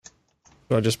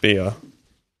Do I just be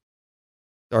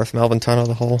Darth Melvin Tunnel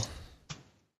the whole?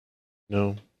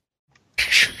 No.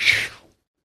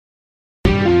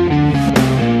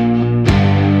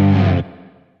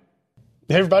 Hey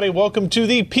everybody, welcome to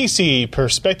the PC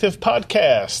Perspective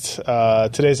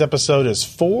Podcast. Today's episode is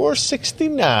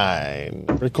 469,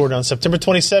 recorded on September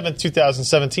 27th,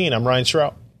 2017. I'm Ryan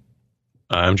Shrout.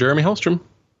 I'm Jeremy Hellstrom.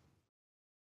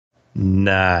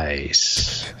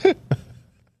 Nice.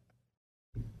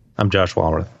 I'm Josh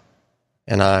Walworth.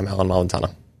 And I'm Alan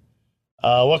Malventano.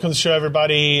 Welcome to the show,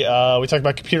 everybody. We talk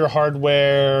about computer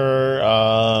hardware.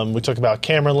 We talk about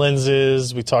camera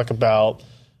lenses. We talk about...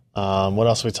 what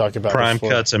else we talk about? Prime before?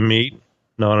 cuts of meat.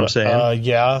 Know what I'm saying?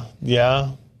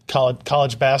 Yeah.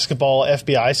 College basketball,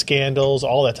 FBI scandals,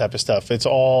 all that type of stuff. It's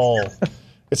all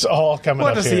coming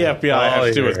What up does here. the FBI have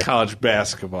to do with college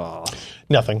basketball?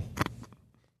 Nothing.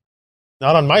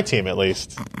 Not on my team, at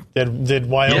least. Did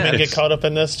Wyoming get caught up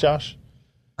in this, Josh?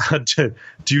 Do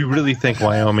you really think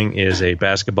Wyoming is a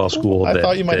basketball school? I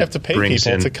thought you might have to pay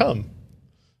people to come.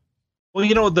 Well,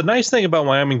 you know, the nice thing about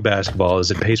Wyoming basketball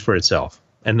is it pays for itself,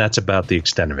 and that's about the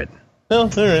extent of it. No, all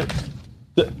right.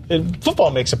 Football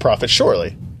makes a profit,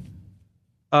 surely.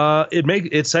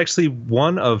 It's actually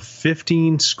one of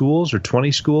 15 schools or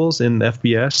 20 schools in the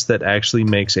FBS that actually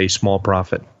makes a small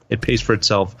profit. It pays for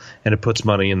itself, and it puts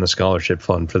money in the scholarship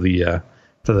fund for the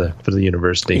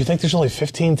university. You think there's only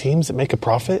 15 teams that make a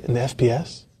profit in the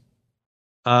FBS?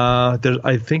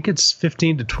 I think it's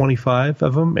 15 to 25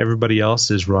 of them. Everybody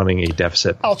else is running a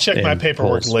deficit. I'll check my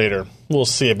paperwork later. We'll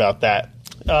see about that.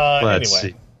 Let's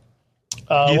anyway. see.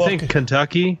 Do you think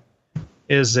Kentucky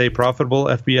is a profitable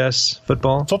FBS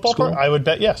football school? I would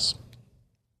bet yes.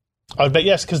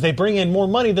 Because they bring in more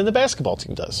money than the basketball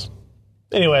team does.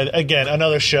 Anyway, again,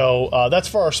 another show. That's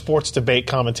for our sports debate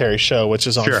commentary show, which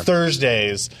is on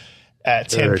Thursdays at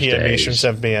 10 p.m. Eastern,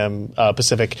 7 p.m.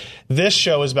 Pacific. This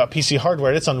show is about PC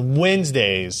hardware. It's on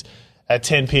Wednesdays at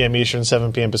 10 p.m. Eastern,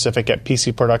 7 p.m. Pacific at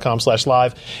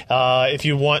pcper.com/live. If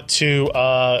you want to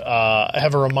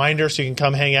have a reminder so you can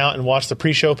come hang out and watch the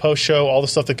pre-show, post-show, all the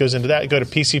stuff that goes into that, go to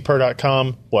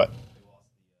pcper.com. What?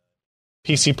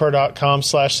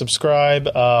 pcper.com/subscribe.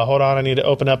 Hold on, I need to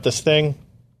open up this thing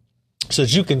so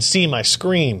that you can see my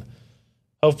screen.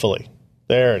 Hopefully.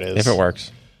 There it is. If it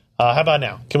works. How about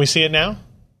now? Can we see it now?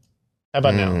 How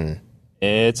about now?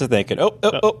 It's a thinking. You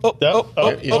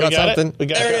got something? We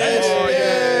got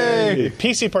it. Yay!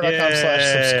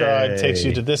 pcper.com/subscribe takes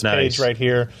you to this page right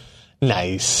here.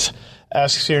 Nice.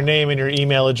 Asks your name and your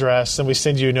email address, and we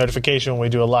send you a notification when we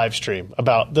do a live stream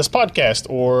about this podcast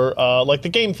or like the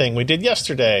game thing we did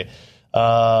yesterday,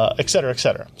 et cetera, et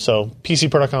cetera. So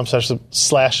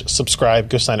pcper.com/subscribe.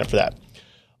 Go sign up for that.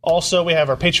 Also, we have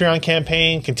our Patreon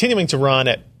campaign continuing to run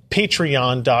at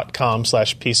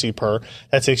patreon.com/pcper.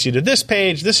 That takes you to this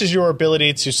page. This is your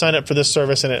ability to sign up for this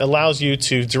service, and it allows you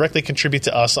to directly contribute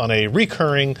to us on a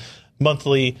recurring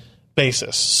monthly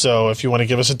basis. So if you want to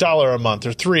give us $1 a month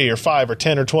or $3 or $5 or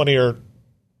 $10 or $20 or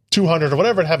 $200 or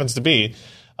whatever it happens to be,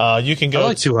 you can go. I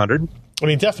like 200. I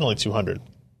mean, definitely 200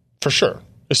 for sure.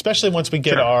 Especially once we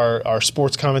get our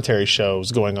sports commentary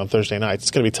shows going on Thursday nights.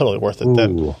 It's going to be totally worth it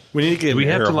then. We need to get. We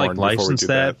have to license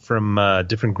that from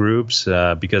different groups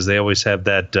because they always have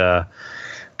that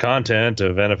content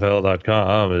of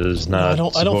NFL.com is not. I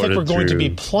don't think we're going to be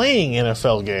playing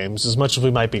NFL games as much as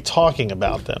we might be talking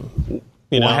about them.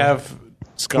 We'll have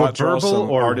Scott draw verbal some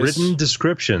or artists. written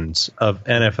descriptions of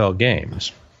NFL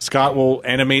games. Scott will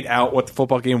animate out what the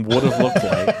football game would have looked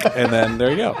like, and then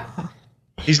there you go.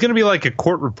 He's going to be like a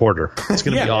court reporter. It's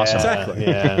going to be awesome. Exactly.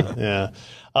 Yeah.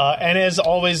 And as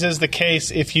always is the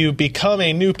case, if you become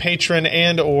a new patron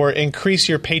and or increase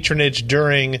your patronage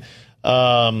during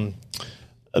the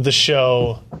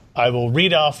show, I will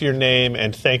read off your name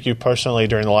and thank you personally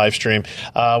during the live stream.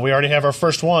 We already have our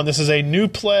first one. This is a new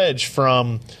pledge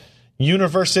from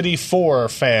University 4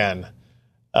 fan.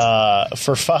 For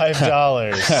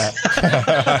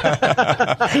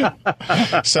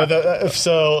 $5.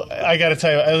 So I got to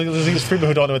tell you, these people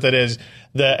who don't know what that is,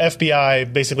 the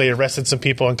FBI basically arrested some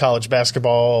people in college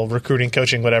basketball, recruiting,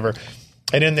 coaching, whatever.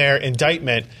 And in their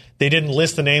indictment, they didn't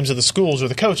list the names of the schools or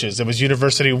the coaches. It was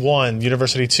University 1,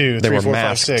 University 2, 3, 4,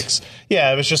 5, 6.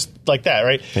 Yeah, it was just like that,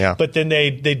 right? Yeah. But then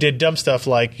they did dumb stuff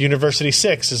like University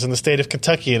 6 is in the state of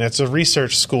Kentucky, and it's a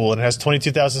research school, and it has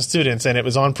 22,000 students, and it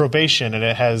was on probation, and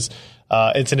it has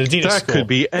it's an Adidas That school. could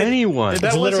be anyone.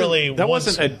 It's literally that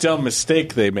wasn't a dumb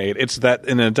mistake they made. It's that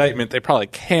in an indictment they probably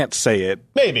can't say it,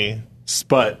 Maybe.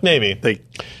 but Maybe. they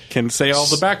can say all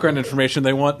the background information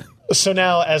they want. So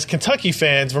now, as Kentucky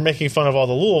fans, we're making fun of all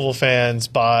the Louisville fans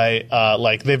by,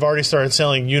 they've already started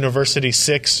selling University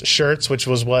 6 shirts, which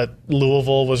was what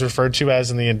Louisville was referred to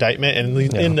as in the indictment,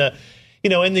 and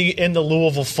in the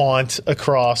Louisville font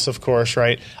across, of course,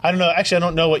 right? I don't know. Actually, I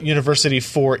don't know what University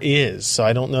 4 is, so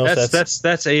I don't know if that's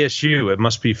ASU. It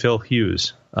must be Phil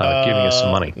Hughes giving us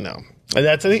some money. No.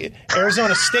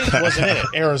 Arizona State wasn't in it.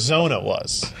 Arizona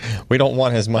was. We don't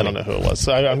want his money. I don't know who it was.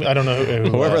 I don't know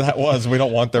whoever that was. We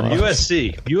don't want their money.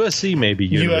 USC maybe.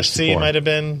 USC might have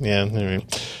been. Yeah.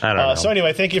 I don't know. So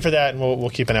anyway, thank you for that, and we'll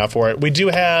keep an eye out for it. We do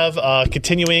have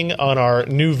continuing on our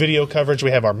new video coverage.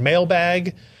 We have our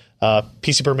mailbag.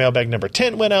 PC Per mailbag number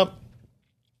 10 went up.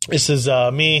 This is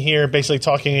me here, basically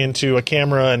talking into a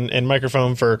camera and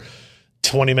microphone for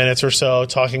 20 minutes or so,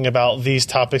 talking about these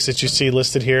topics that you see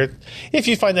listed here. If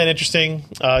you find that interesting,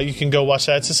 you can go watch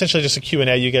that. It's essentially just a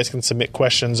Q&A. You guys can submit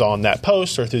questions on that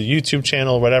post or through the YouTube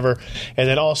channel or whatever. And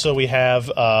then also we have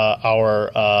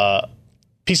our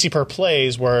PC Per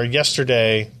Plays, where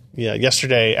yesterday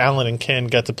Alan and Ken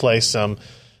got to play some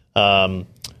Burnout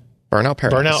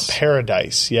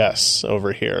Paradise. Yes,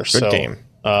 over here. Good game.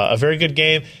 A very good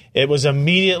game. It was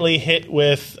immediately hit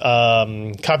with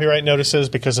copyright notices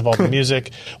because of all the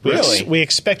music. We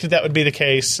expected that would be the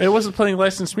case. It wasn't playing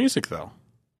licensed music, though.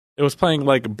 It was playing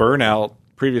like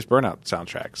previous Burnout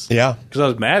soundtracks. Yeah. Because I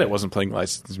was mad it wasn't playing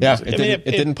licensed music. It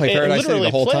didn't play Paradise City the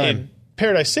whole time.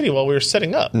 Paradise City while we were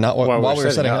setting up. Not while we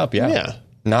were setting up, yeah.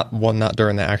 Not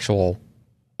during the actual...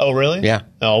 Oh, really? Yeah.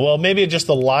 Oh, well, maybe just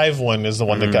the live one is the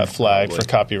one that got flagged for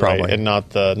copyright, and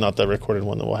not the recorded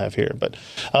one that we'll have here. But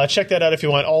check that out if you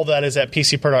want. All that is at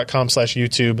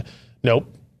pcper.com/YouTube.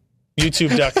 Nope.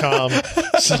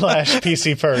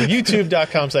 YouTube.com/PCPer.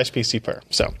 YouTube.com/PCPer.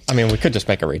 So, I mean, we could just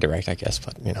make a redirect, I guess,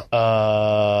 but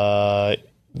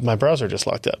my browser just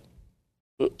locked up.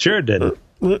 Sure it did.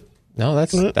 No, that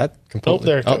completely.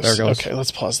 There it goes. There it goes. Okay, let's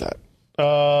pause that.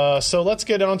 So let's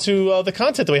get on to the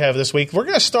content that we have this week. We're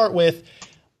going to start with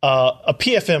a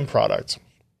PFM product.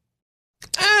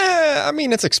 I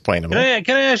mean, it's explainable.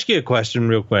 Can I ask you a question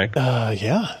real quick?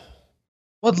 Yeah.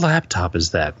 What laptop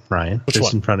is that, Ryan? Which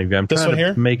one? In front of you. I'm this trying one to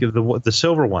here? make it the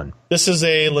silver one. This is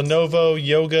a Lenovo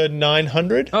Yoga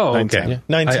 900. Oh, okay. 910.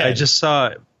 910. I just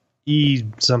saw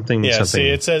something. Yeah, something. see,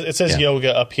 it says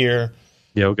Yoga up here.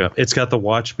 Yoga. It's got the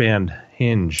watch band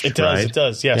hinge. It does. Right? It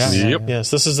does. Yes. Yeah. Yep.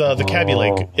 Yes. This is the Cabby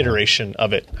Lake iteration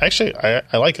of it. Actually,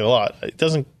 I like it a lot. It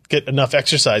doesn't get enough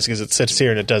exercise because it sits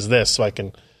here and it does this, so I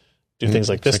can do things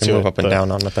like this so I can to move it. up and down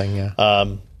on the thing. Yeah.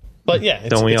 But yeah,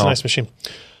 it's a nice machine.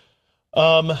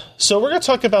 So we're going to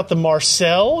talk about the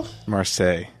Marcel.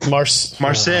 Marseille.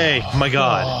 Marseille. My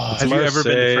God. Have you ever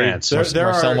been to France?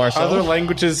 There are Marcel? other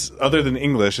languages other than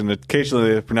English, and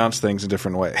occasionally they pronounce things in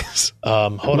different ways.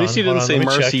 Hold At least you didn't say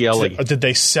Marcielli. Did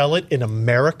they sell it in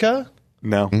America?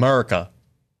 No. America.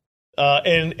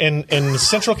 In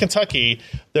central Kentucky,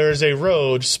 there's a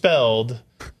road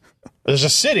there's a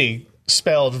city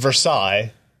spelled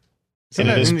Versailles, and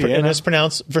it's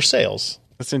pronounced Versailles.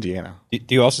 That's Indiana. Do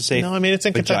you also say No, I mean, it's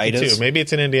in Kentucky too. Maybe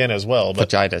it's in Indiana as well. But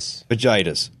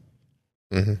Vaginas.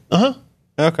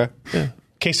 Okay.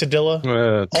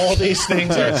 Quesadilla. All these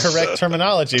things are correct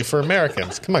terminology for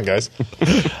Americans. Come on, guys.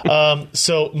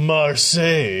 So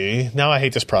Marseille. Now I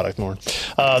hate this product more.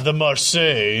 The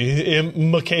Marseille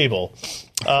McCable.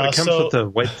 It comes with the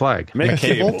white flag.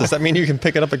 McCable? Does that mean you can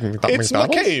pick it up at McDonald's? It's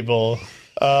McCable.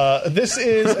 This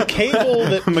is a cable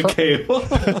that... McCable?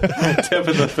 Tip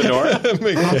of the fedora?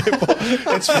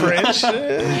 McCable. It's French.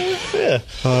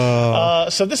 Yeah.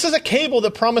 So this is a cable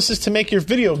that promises to make your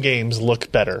video games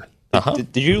look better.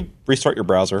 Did you restart your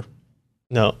browser?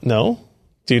 No.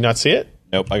 Do you not see it?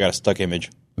 Nope, I got a stuck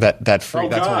image. That free.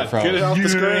 That's where it froze. Get it off the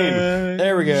screen.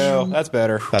 There we go. That's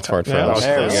better. That's where it froze.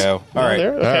 There we go. All right.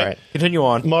 Okay. All right. Continue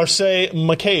on. Marseille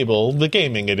McCable, the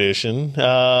gaming edition.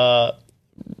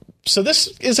 So this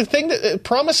is a thing that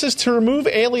promises to remove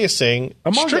aliasing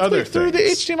Among strictly other through the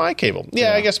things. HDMI cable.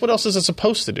 Yeah, I guess what else is it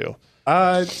supposed to do?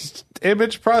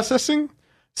 Image processing.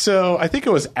 So I think it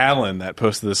was Alan that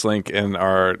posted this link in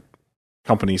our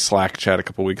company Slack chat a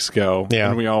couple weeks ago. Yeah.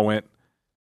 And we all went,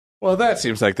 well, that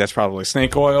seems like that's probably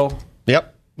snake oil.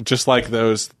 Yep. Just like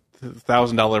those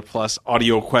 $1,000 plus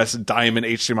Audio Quest Diamond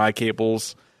HDMI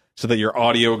cables, so that your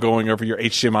audio going over your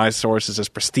HDMI source is as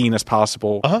pristine as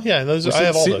possible. Yeah, I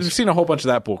have all those. We've seen a whole bunch of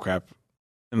that bullcrap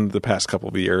in the past couple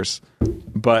of years.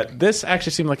 But this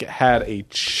actually seemed like it had a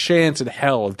chance in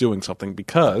hell of doing something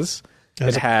because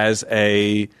it has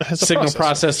a signal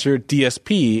processor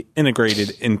DSP integrated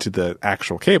into the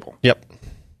actual cable. Yep.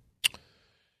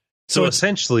 So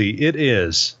essentially, it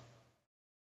is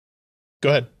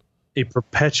Go ahead. a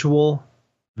perpetual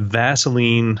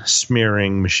Vaseline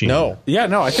smearing machine. No, Yeah,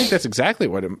 no, I think that's exactly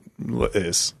what it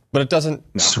is. but it doesn't.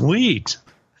 Sweet.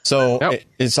 So,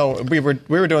 so we were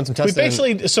doing some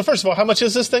testing. So first of all, how much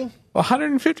is this thing?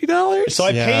 $150? So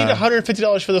I paid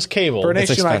 $150 for this cable. For an It's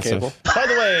HDMI expensive. cable. By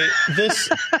the way, this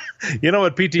You know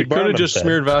what PT You could Barnum have just said?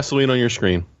 smeared Vaseline on your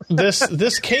screen.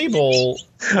 this cable,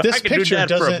 this I could do picture that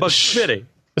for doesn't. $1.50.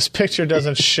 This picture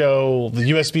doesn't show the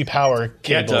USB power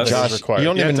cable does. that is Josh, required. you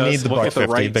don't Yeah, even it need does. the Look at the $1.50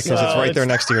 right because side. it's right there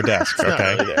next to your desk. Okay.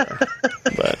 Not really there.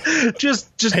 But Just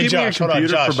Hey, give Josh, me hold on, your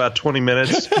computer Josh. for about 20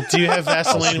 minutes. do you have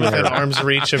Vaseline within arm's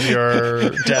reach of your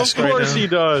desk Of course right now? he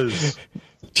does.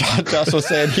 Josh was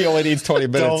saying he only needs 20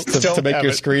 minutes Don't to make have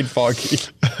your it. screen foggy.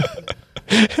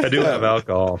 I do have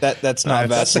alcohol. That's not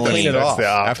That's to Vaseline. clean it off the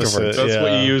opposite. afterwards. That's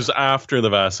what Yeah. you use after the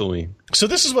Vaseline. So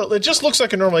this is what it just looks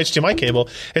like a normal HDMI cable.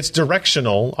 It's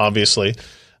directional, obviously.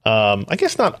 I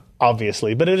guess not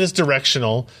obviously, but it is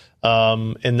directional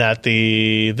in that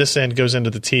this end goes into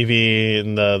the TV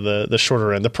and the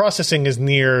shorter end. The processing is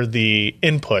near the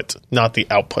input, not the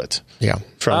output Yeah.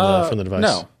 from the device.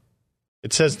 No.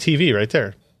 It says TV right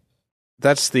there.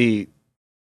 That's the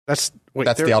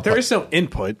output. There is no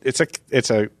input. It's a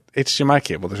HDMI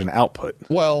cable. There's an output.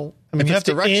 Well, I mean, you have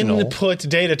to input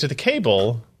data to the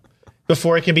cable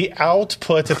before it can be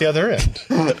output at the other end.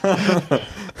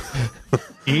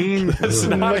 That's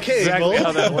not exactly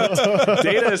how that works.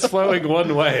 Data is flowing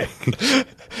one way.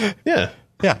 Yeah.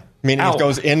 Yeah. Meaning Out. it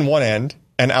goes in one end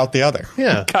and out the other.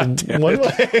 Yeah. One way.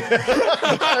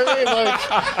 I mean,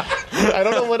 like, I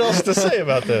don't know what else to say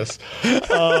about this.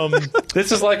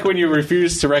 This is like when you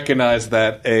refuse to recognize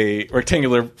that a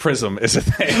rectangular prism is a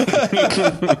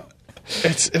thing.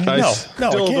 No, Still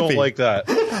it can't don't be. like that.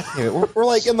 We're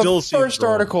like in the Still seems first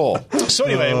wrong. article. So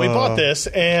anyway, we bought this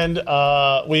and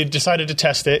we decided to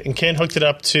test it. And Ken hooked it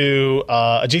up to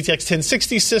a GTX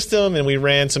 1060 system, and we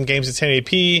ran some games at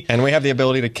 1080p. And we have the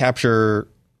ability to capture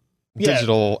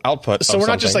digital output. So of we're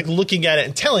not just like something. looking at it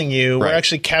and telling you. We're Right.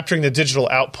 actually capturing the digital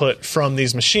output from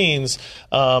these machines,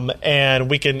 and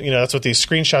we can. That's what these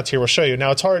screenshots here will show you. Now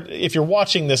it's hard if you're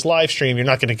watching this live stream. You're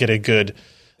not going to get a good.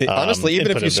 Honestly, even if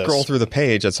input you of this. scroll through the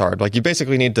page, it's hard. Like you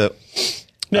basically need to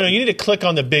No, you need to click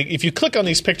on the big. If you click on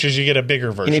these pictures, you get a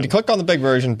bigger version. you need to click on the big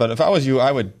version. But if I was you,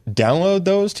 I would download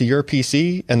those to your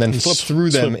PC and then flip through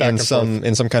them back in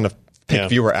and some kind of pick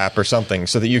viewer app or something,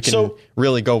 so that you can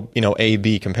really go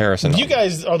A/B comparison. You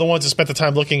guys are the ones that spent the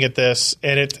time looking at this,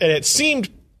 and it seemed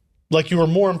like you were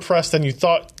more impressed than you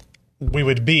thought we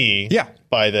would be. Yeah.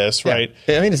 By this, right?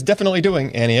 I mean, it's definitely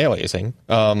doing anti-aliasing.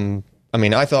 I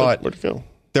mean, I thought Where'd it go?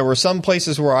 there were some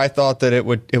places where I thought that it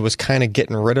was kind of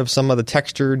getting rid of some of the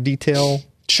texture detail,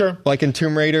 Sure. like in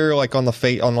Tomb Raider, like on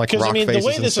the on like Because rock I mean, the faces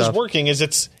way and this stuff. is working is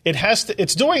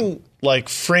it's doing like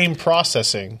frame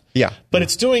processing. Yeah. But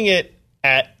it's doing it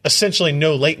at essentially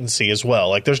no latency as well.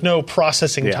 Like there's no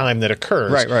processing time that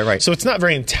occurs. Right. So it's not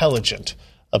very intelligent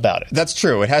about it. That's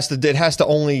true. It has to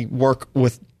only work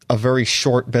with a very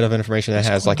short bit of information that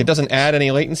has. Like it doesn't add any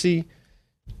latency.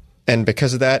 And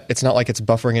because of that, it's not like it's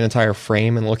buffering an entire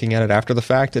frame and looking at it after the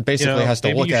fact. It basically has to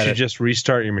maybe look you at should it. just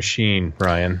restart your machine,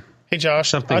 Ryan. Hey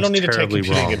Josh, I Something's don't need to take terribly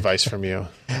computing wrong. advice from you.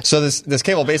 So this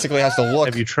cable basically has to look.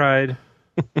 Have you tried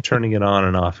turning it on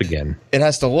and off again? It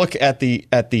has to look at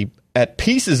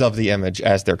pieces of the image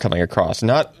as they're coming across.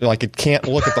 Not like it can't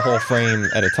look at the whole frame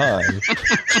at a time.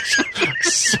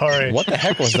 Sorry. What the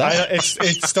heck was that? It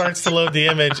starts to load the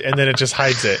image and then it just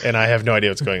hides it, and I have no idea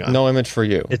what's going on. No image for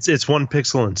you. It's 1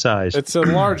 pixel in size. It's a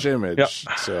large image,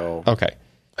 so Okay.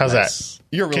 How's That's- that?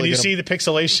 You're really Can you gonna- see the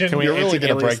pixelation? You're really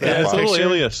going to break that. It's a little picture?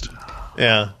 aliased.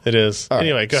 Yeah, it is. All right,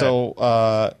 Anyway, go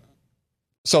ahead.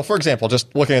 So for example,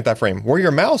 just looking at that frame, where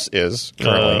your mouse is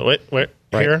currently, Wait,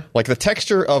 right, here. like the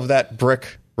texture of that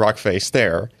brick rock face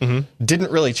there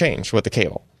didn't really change with the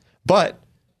cable, but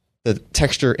the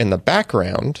texture in the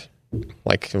background,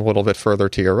 like a little bit further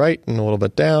to your right and a little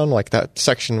bit down, like that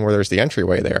section where there's the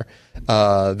entryway there,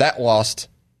 that lost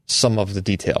some of the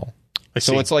detail.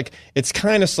 So it's like it's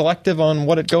kind of selective on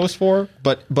what it goes for,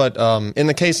 but in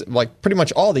the case, like pretty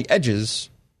much all the edges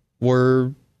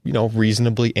were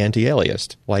reasonably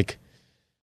anti-aliased. Like,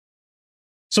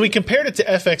 So we compared it to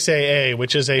FXAA,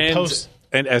 which is a post.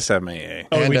 and SMAA.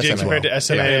 Oh, and we did SMAA. compare it to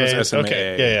SMA. Yeah, it was SMAA.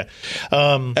 Okay, yeah.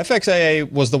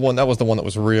 FXAA was the one that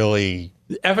was really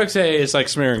FXAA is like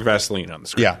smearing Vaseline on the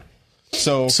screen.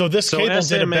 So So this cable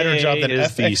did a better job than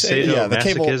is the FXAA. the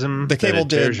cable- sadomasochism the cable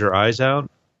that it tears did- your eyes out.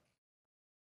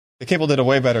 the cable did a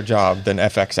way better job than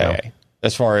FXAA.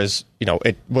 As far as,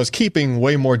 it was keeping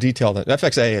way more detail than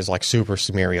FXAA is like super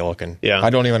smeary looking. Yeah.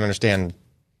 I don't even understand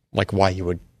like why you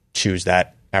would choose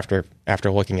that after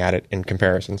looking at it in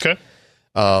comparisons. Okay.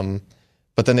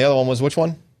 But then the other one was which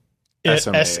one?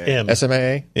 SM.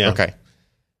 SMAA? Yeah. Okay.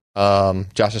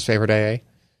 Josh's favorite AA.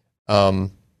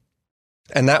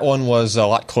 And that one was a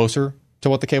lot closer to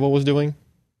what the cable was doing.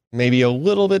 Maybe a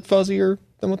little bit fuzzier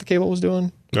than what the cable was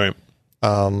doing. Right.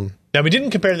 Now, we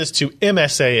didn't compare this to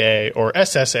MSAA or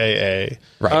SSAA.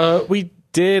 Right. We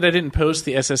did. I didn't post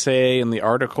the SSAA in the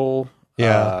article.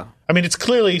 Yeah. I mean, it's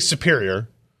clearly superior.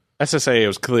 SSAA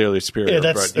was clearly superior. Yeah,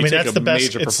 that's the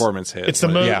best. Major performance hit. It's the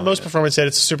most performance hit.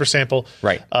 It's a super sample,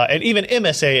 Right. And even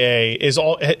MSAA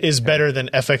is better than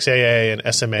FXAA and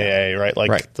SMAA, right?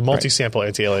 Like the multi-sample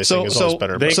anti-aliasing is always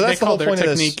better. They that's the call whole their point of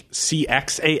this. technique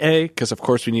CXAA because, of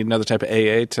course, we need another type of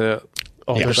AA to.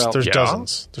 There's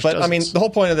dozens. I mean, the whole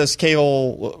point of this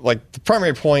cable, like the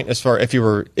primary point, as far if you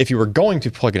were going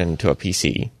to plug it into a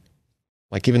PC,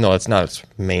 like even though it's not its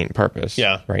main purpose,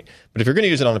 right. But if you're going to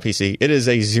use it on a PC, it is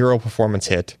a zero performance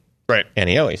hit, right?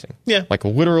 Anti-aliasing, like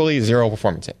literally zero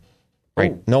performance hit,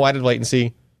 right? Oh. No added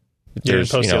latency. You didn't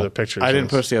post the other pictures. I didn't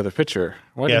post the other picture.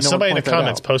 Somebody in the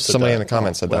comments posted. Somebody that. in the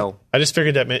comments said that. I just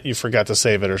figured that meant you forgot to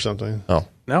save it or something. Oh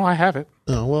no, I have it.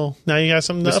 Oh well, now you got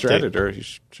something to Mr. update. Editor, you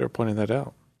should have pointed that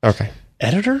out. Okay.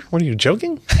 Editor? What are you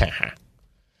joking?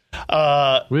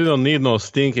 We don't need no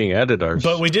stinking editors.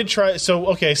 But we did try. So,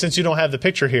 okay, since you don't have the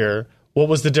picture here, what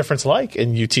was the difference like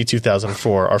in UT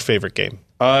 2004, our favorite game?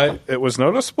 It was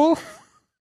noticeable.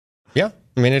 Yeah.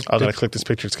 I mean, I'm going to click this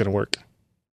picture. It's going to work.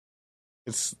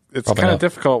 It's kind of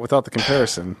difficult without the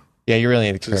comparison. Yeah, you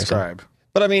really need to describe.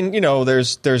 But I mean,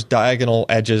 there's diagonal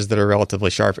edges that are relatively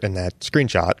sharp in that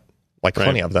screenshot, like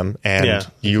 20 of them, and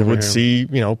you would see,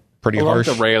 pretty harsh.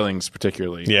 The railings,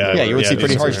 particularly. Yeah, you would see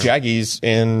pretty harsh jaggies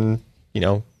in,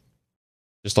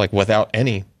 just like without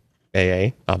any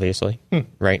AA, obviously,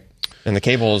 right? And the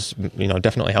cable is,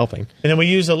 definitely helping. And then we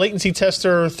use a latency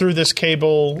tester through this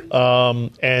cable,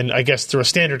 and I guess through a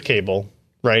standard cable,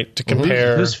 right, to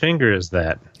compare. Whose finger is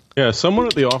that? Yeah, someone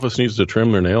at the office needs to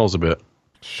trim their nails a bit.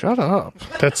 Shut up.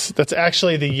 That's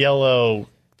actually the yellow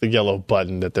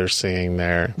button that they're seeing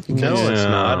there. No, it's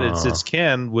not. It's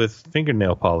Ken with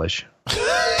fingernail polish.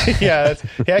 Yeah,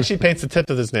 he actually paints the tip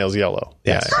of his nails yellow.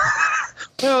 Yes. Yeah.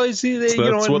 Well, you see, it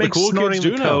makes snorting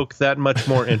the coke that much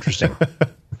more interesting.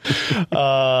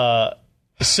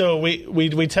 So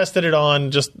we tested it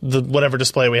on just the whatever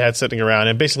display we had sitting around,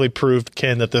 and basically proved,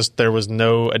 Ken, that there was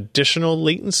no additional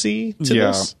latency to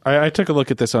this. I took a look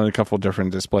at this on a couple of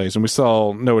different displays, and we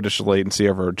saw no additional latency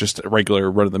over just a regular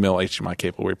run-of-the-mill HDMI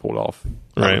cable we pulled off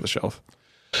of the shelf.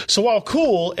 So while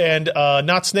cool and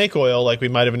not snake oil like we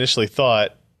might have initially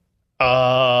thought,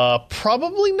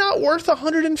 probably not worth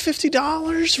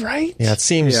 $150, right? Yeah, it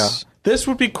seems. Yeah. This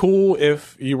would be cool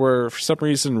if you were, for some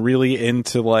reason, really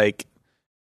into like.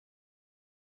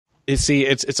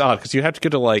 It's odd because you have to go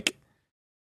to like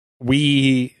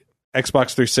Wii,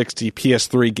 Xbox 360,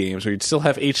 PS3 games where you'd still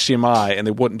have HDMI and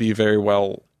they wouldn't be very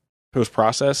well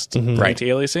post-processed,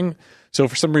 anti-aliasing. So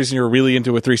for some reason you're really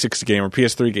into a 360 game or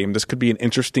PS3 game, this could be an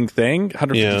interesting thing.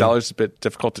 $150 is a bit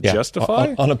difficult to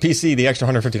justify. On a PC, the extra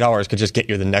 $150 could just get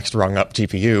you the next rung up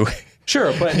GPU.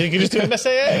 Sure, but you can just do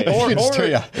MSAA.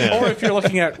 Or if you're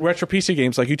looking at retro PC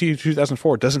games like UT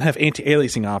 2004, doesn't have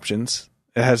anti-aliasing options.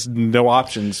 It has no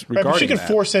options regarding but you can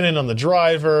force it in on the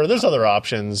driver. There's other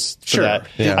options for that.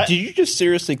 Yeah. Did you just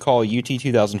seriously call UT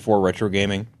 2004 retro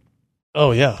gaming?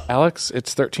 Oh, yeah. Alex,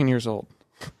 it's 13 years old.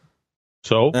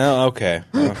 So? Oh, okay.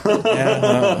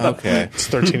 Okay. It's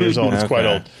 13 years old. It's quite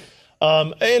old.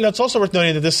 And it's also worth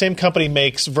noting that this same company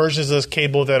makes versions of this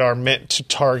cable that are meant to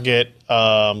target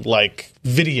like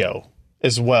video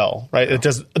as well, right?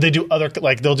 They'll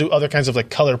do other kinds of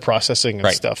like color processing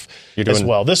and stuff as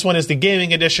well. This one is the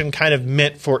gaming edition, kind of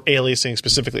meant for aliasing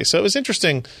specifically. So it was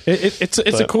interesting. It's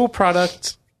a cool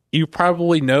product. You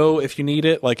probably know if you need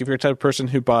it. Like if you're a type of person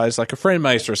who buys like a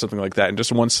FrameMeister or something like that and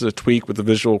just wants to tweak with the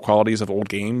visual qualities of old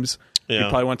games, you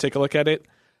probably want to take a look at it.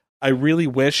 I really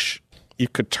wish you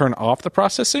could turn off the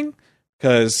processing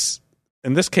because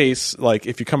in this case, like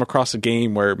if you come across a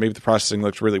game where maybe the processing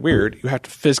looks really weird, you have to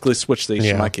physically switch the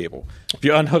HDMI cable. If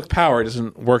you unhook power, it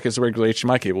doesn't work as a regular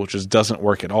HDMI cable, which just doesn't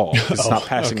work at all. It's not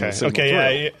passing the signal through.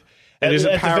 Yeah. At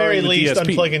the very least,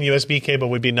 unplugging USB cable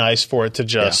would be nice for it to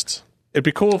just. It'd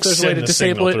be cool if there's a way to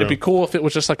disable it. It'd be cool if it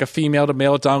was just like a female to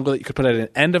male dongle that you could put at an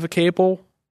end of a cable.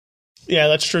 Yeah,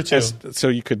 that's true too. So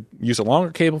you could use a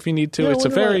longer cable if you need to. I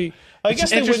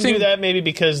guess they wouldn't do that maybe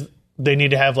because they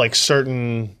need to have like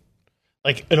certain.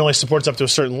 Like it only supports up to a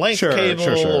certain length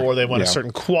cable, or they want a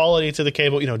certain quality to the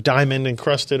cable, diamond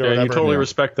encrusted or whatever. You totally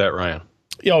respect that, Ryan.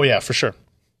 Oh yeah, for sure.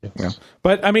 Yeah.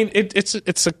 But I mean,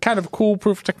 it's a kind of cool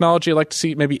proof of technology. I'd like to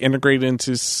see it maybe integrated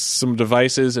into some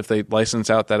devices if they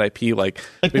license out that IP, like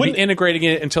maybe integrating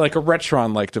it into like a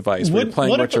Retron-like device. What if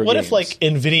like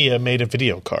NVIDIA made a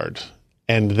video card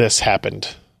and this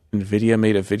happened? NVIDIA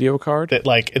made a video card that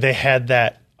like they had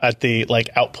that at the like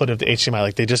output of the HDMI,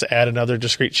 like they just add another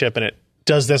discrete chip and it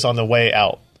does this on the way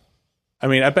out. I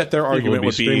mean, I bet their argument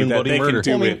would be that they can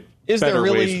do it. Is there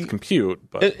really compute?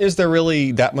 But is there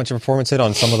really that much of a performance hit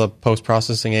on some of the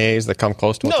post-processing AAs that come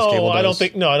close to what this cable does? I don't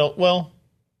think. No, I don't. Well,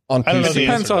 on PC, it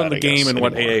depends on the game and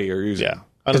what AA you're using. Yeah,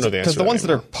 I don't know the answer. Because the ones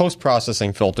that are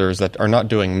post-processing filters that are not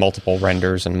doing multiple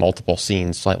renders and multiple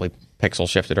scenes, slightly pixel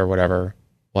shifted or whatever,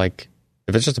 like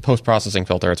if it's just a post-processing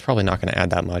filter, it's probably not going to add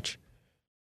that much.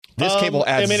 This cable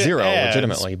adds zero,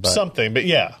 legitimately, but something. But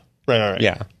yeah, right.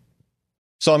 Yeah.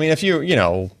 So I mean, if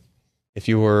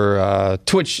you were a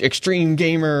Twitch extreme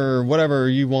gamer, whatever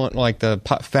you want, like the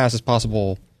fastest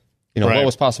possible,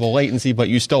 lowest possible latency, but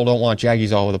you still don't want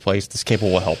jaggies all over the place, this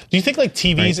cable will help. Do you think like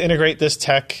TVs integrate this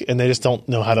tech and they just don't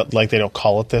know how to, like they don't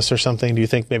call it this or something? Do you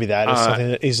think maybe that is something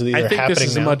that is either happening now? I think this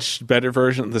is a much better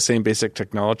version of the same basic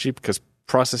technology because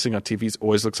processing on TVs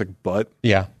always looks like butt.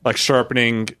 Yeah. Like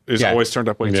sharpening is always turned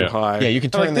up way too high. Yeah, you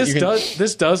can turn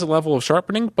this does a level of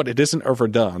sharpening, but it isn't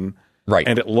overdone. Right.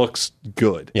 And it looks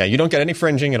good. Yeah, you don't get any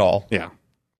fringing at all. Yeah.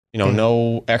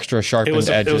 No extra sharpened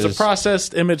edges. It was a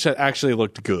processed image that actually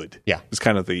looked good. Yeah. It's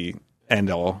kind of the end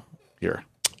all here.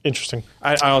 Interesting.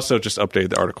 I also just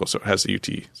updated the article so it has the UT.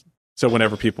 So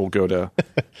whenever people go to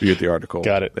view the article,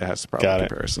 it has the proper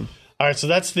comparison. All right, so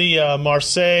that's the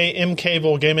Marseille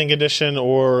M-Cable Gaming Edition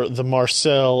or the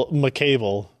Marcel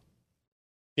McCable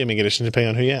Gaming Edition, depending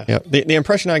on who you ask. Yeah, the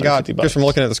impression I got just from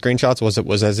looking at the screenshots was it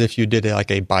was as if you did like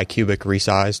a bicubic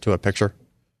resize to a picture.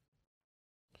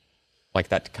 Like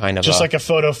that kind of... Just like a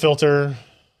photo filter?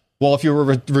 Well, if you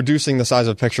were reducing the size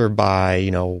of a picture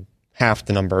by, half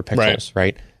the number of pixels,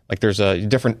 right? Like there's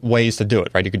different ways to do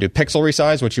it, right? You could do pixel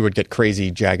resize, which you would get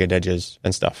crazy jagged edges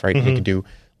and stuff, right? Mm-hmm. You could do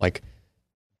like...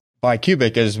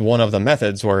 Bicubic is one of the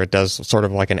methods where it does sort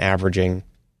of like an averaging,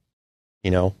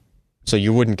 so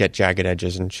you wouldn't get jagged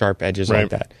edges and sharp edges like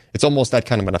that. It's almost that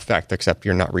kind of an effect, except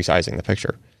you're not resizing the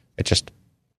picture. It just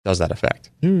does that effect.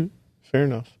 Fair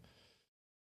enough.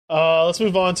 Let's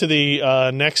move on to the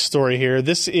next story here.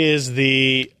 This is it's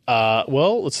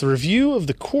the review of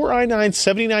the Core i9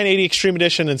 7980 Extreme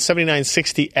Edition and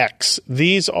 7960X.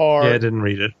 These are... Yeah, I didn't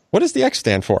read it. What does the X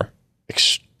stand for?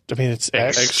 It's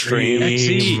Extreme.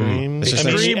 Extreme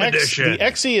Edition. The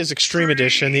XE is Extreme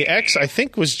Edition. The X, I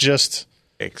think, was just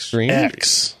Extreme.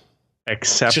 X.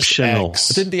 Exceptional. X.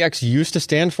 Didn't the X used to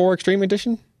stand for Extreme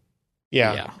Edition?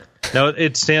 Yeah. No,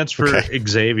 it stands for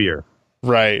Xavier.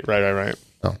 Right.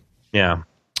 Oh. Yeah.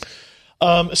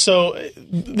 So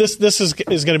this is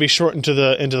going to be short into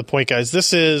the point, guys.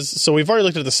 So we've already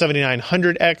looked at the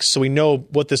 7900X, so we know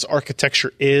what this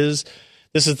architecture is.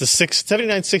 This is the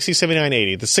 7960,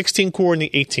 7980, the 16-core and the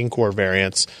 18-core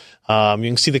variants. You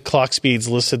can see the clock speeds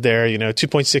listed there,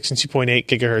 2.6 and 2.8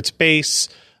 gigahertz base,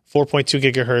 4.2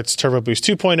 gigahertz Turbo Boost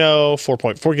 2.0,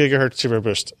 4.4 gigahertz Turbo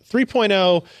Boost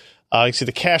 3.0. You can see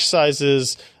the cache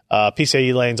sizes,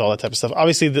 PCIe lanes, all that type of stuff.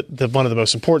 Obviously, the one of the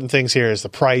most important things here is the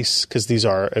price, because these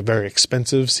are very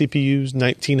expensive CPUs,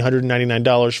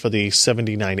 $1,999 for the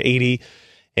 7980.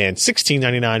 And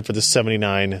 $1,699 for the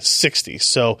 7960.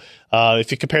 So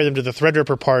if you compare them to the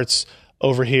Threadripper parts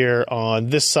over here on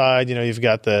this side, you've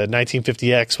got the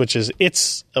 1950X, which is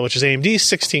AMD's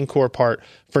 16-core part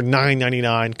for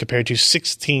 $999 compared to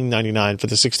 $1,699 for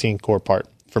the 16-core part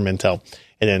from Intel,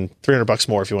 and then $300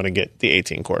 more if you want to get the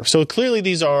 18-core. So clearly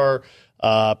these are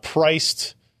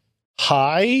priced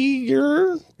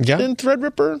higher than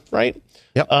Threadripper, right?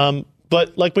 Yep.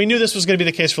 But like we knew this was going to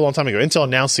be the case for a long time ago. Intel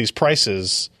announced these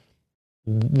prices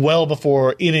well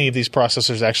before any of these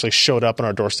processors actually showed up on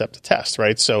our doorstep to test,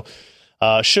 right? So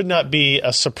should not be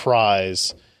a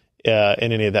surprise in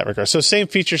any of that regard. So same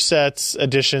feature sets,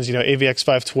 additions, AVX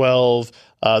 512,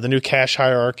 the new cache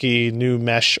hierarchy, new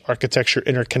mesh architecture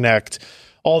interconnect.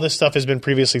 All this stuff has been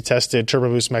previously tested. Turbo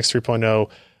Boost Max 3.0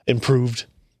 improved.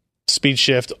 Speed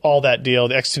shift, all that deal.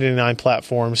 The X299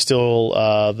 platform still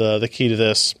the key to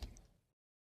this.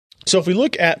 So if we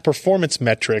look at performance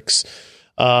metrics,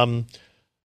 two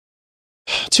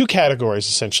categories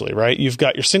essentially, right? You've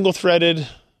got your single-threaded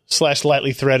 /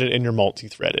 lightly threaded and your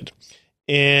multi-threaded.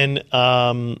 In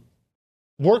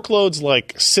workloads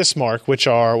like Sysmark, which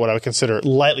are what I would consider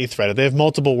lightly threaded, they have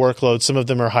multiple workloads. Some of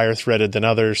them are higher threaded than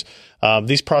others.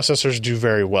 These processors do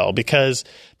very well because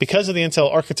of the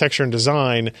Intel architecture and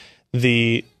design.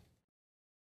 The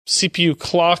CPU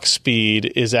clock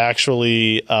speed is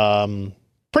actually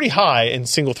pretty high in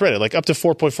single threaded, like up to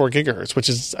 4.4 gigahertz, which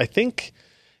is, I think,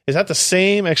 is that the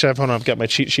same? Actually, I've got my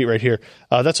cheat sheet right here.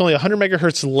 That's only 100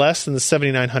 megahertz less than the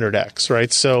 7900X,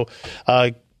 right? So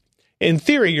in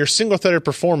theory, your single threaded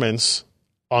performance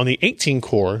on the 18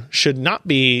 core should not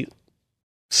be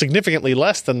significantly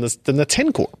less than the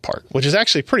 10 core part, which is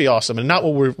actually pretty awesome and not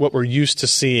what we're used to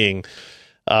seeing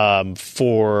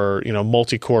for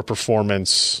multi-core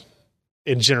performance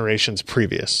in generations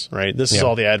previous, right? This is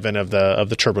all the advent of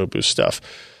the Turbo Boost stuff.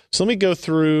 So let me go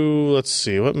through. Let's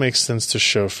see what makes sense to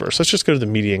show first. Let's just go to the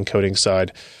media encoding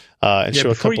side and show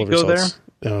a couple of results.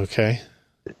 There, okay.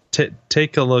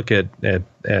 Take a look at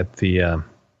the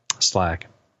Slack.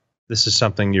 This is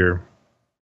something you're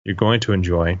going to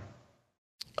enjoy.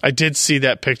 I did see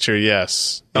that picture.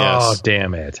 Yes. Oh,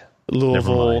 damn it!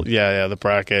 Louisville. Yeah. The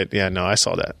bracket. Yeah. No, I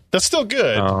saw that. That's still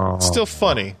good. Oh. Still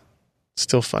funny.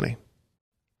 Still funny.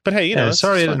 But hey,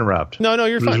 sorry to interrupt. No,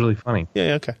 you're fine. It was really funny.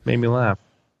 Yeah, okay. Made me laugh.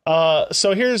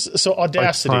 So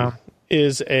Audacity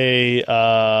is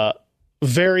a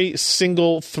very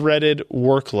single-threaded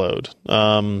workload.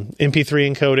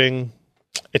 MP3 encoding,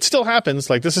 it still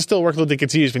happens. Like, this is still a workload that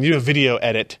gets used when you do a video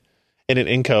edit in an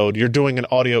encode. You're doing an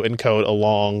audio encode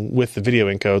along with the video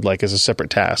encode, like as a separate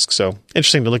task. So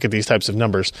interesting to look at these types of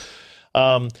numbers.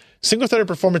 Single-threaded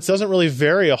performance doesn't really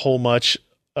vary a whole lot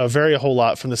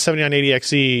from the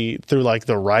 7980XE through like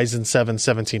the Ryzen 7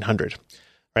 1700.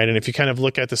 Right, and if you kind of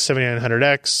look at the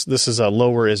 7900X, this is a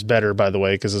lower is better, by the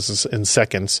way, because this is in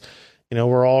seconds.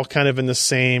 We're all kind of in the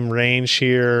same range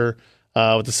here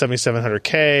with the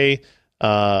 7700K.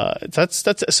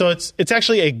 So it's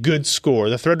actually a good score.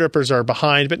 The Threadrippers are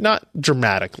behind, but not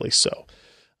dramatically so.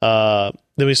 Then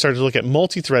we started to look at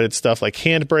multi-threaded stuff like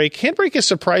Handbrake. Handbrake is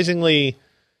surprisingly,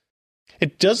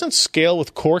 it doesn't scale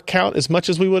with core count as much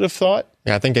as we would have thought.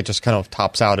 Yeah, I think it just kind of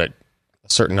tops out at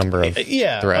certain number of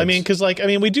threads. I mean, because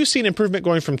we do see an improvement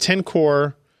going from 10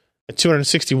 core at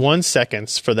 261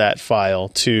 seconds for that file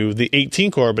to the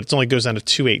 18 core, but it only goes down to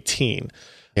 218,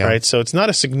 right? So it's not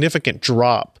a significant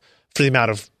drop for the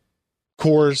amount of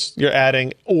cores you're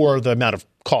adding or the amount of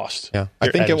cost. Yeah, I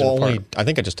think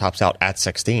it just tops out at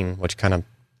 16, which kind of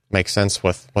makes sense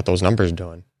with what those numbers are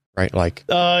doing, right? Like,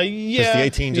 the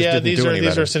 18 just didn't do any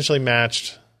these better. are essentially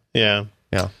matched. Yeah.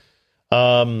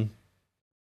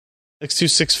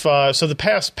 X265. So the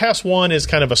pass 1 is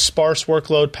kind of a sparse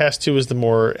workload. Pass 2 is the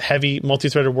more heavy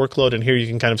multi-threaded workload. And here you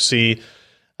can kind of see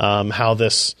how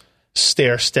this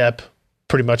stair step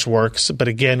pretty much works. But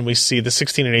again, we see the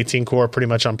 16 and 18 core pretty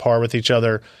much on par with each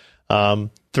other.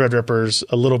 Threadrippers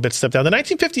a little bit step down. The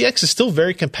 1950X is still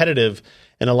very competitive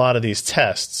in a lot of these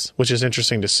tests, which is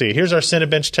interesting to see. Here's our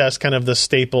Cinebench test, kind of the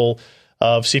staple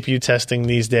of CPU testing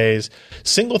these days.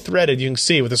 Single-threaded, you can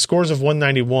see with the scores of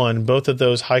 191, both of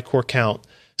those high core count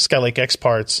Skylake X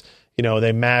parts,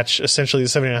 they match essentially the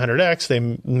 7900X. They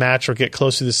match or get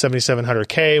close to the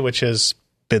 7700K, which has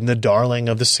been the darling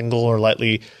of the single or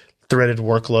lightly threaded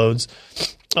workloads.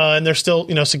 And they're still,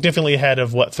 significantly ahead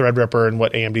of what Threadripper and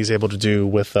what AMD is able to do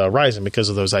with Ryzen because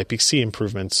of those IPC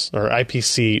improvements or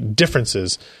IPC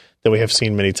differences that we have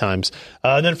seen many times.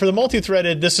 And then for the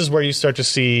multi-threaded, this is where you start to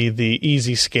see the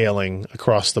easy scaling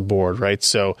across the board, right?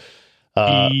 So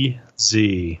EZ.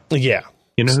 Yeah.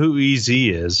 You know who EZ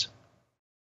is?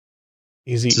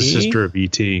 EZ. It's the sister of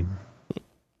ET.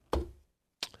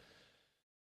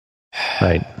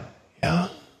 Right. Yeah.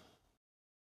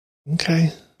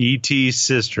 Okay. ET's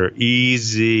sister,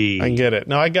 EZ. I get it.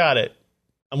 No, I got it.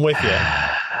 I'm with you.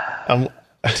 I'm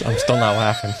still not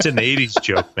laughing. It's an 80s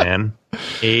joke, man.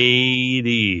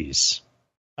 80s.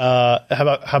 How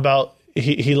about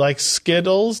he likes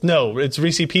Skittles? No, it's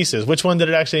Reese Pieces. Which one did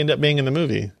it actually end up being in the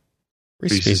movie?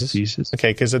 Reese's Pieces.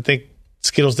 Okay, because I think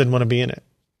Skittles didn't want to be in it.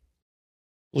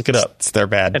 Look it up. It's their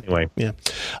bad. Anyway. Yeah.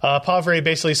 Pavre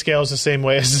basically scales the same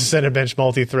way as the Cinebench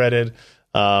multi-threaded.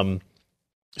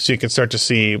 So you can start to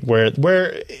see where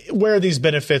these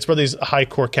benefits, where these high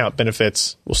core count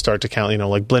benefits will start to count,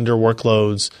 like Blender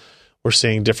workloads. We're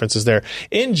seeing differences there.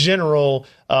 In general,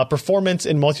 performance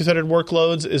in multi-threaded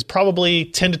workloads is probably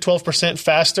 10 to 12%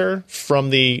 faster from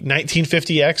the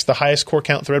 1950X, the highest core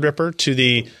count Threadripper, to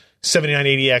the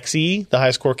 7980XE, the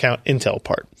highest core count Intel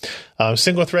part.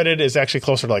 Single-threaded is actually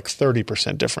closer to like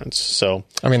 30% difference. So,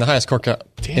 the highest core count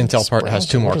Intel part has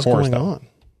 2 more cores, though.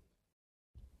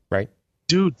 Right?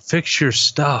 Dude, fix your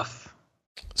stuff.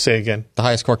 Say again. The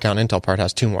highest core count Intel part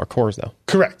has 2 more cores, though.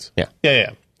 Correct. Yeah.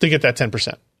 To get that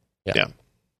 10%. Yeah.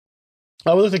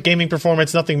 We look at gaming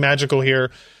performance, nothing magical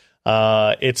here.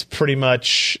 It's pretty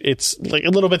much, it's like a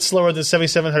little bit slower than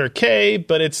 7700K,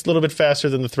 but it's a little bit faster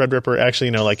than the Threadripper.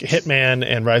 Actually, like Hitman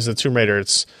and Rise of the Tomb Raider,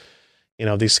 it's,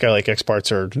 these Skylake X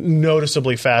parts are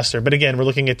noticeably faster. But again, we're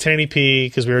looking at 1080p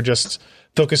because we were just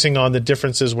focusing on the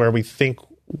differences where we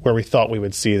thought we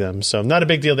would see them. So not a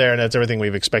big deal there, and that's everything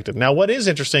we've expected. Now, what is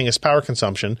interesting is power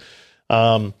consumption.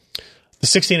 The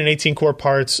 16 and 18 core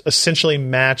parts essentially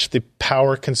match the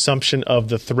power consumption of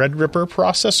the Threadripper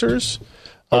processors,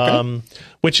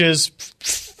 which is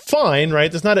fine,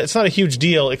 right? It's not a huge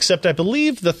deal, except I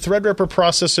believe the Threadripper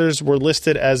processors were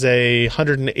listed as a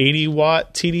 180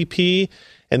 watt TDP,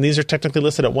 and these are technically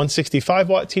listed at 165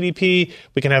 watt TDP.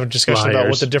 We can have a discussion about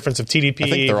what the difference of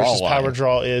TDP versus power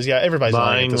draw is. Yeah, everybody's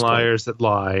lying at this point. Liars that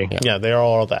lie. Yeah, they are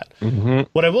all that. Mm-hmm.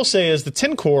 What I will say is the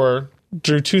 10 core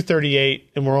drew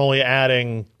 238, and we're only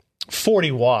adding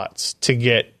 40 watts to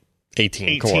get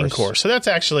 18 cores. So that's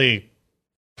actually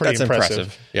pretty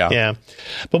impressive. Yeah.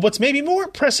 But what's maybe more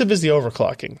impressive is the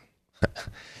overclocking.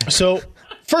 So,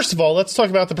 first of all, let's talk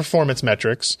about the performance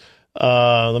metrics.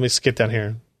 Let me skip down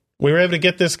here. We were able to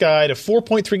get this guy to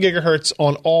 4.3 gigahertz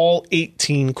on all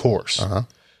 18 cores,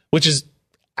 which is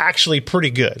actually pretty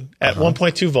good at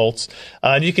 1.2 volts.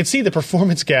 And you can see the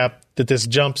performance gap that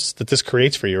this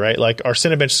creates for you, right? Like our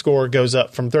Cinebench score goes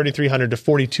up from 3,300 to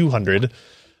 4,200. People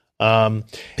have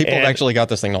actually got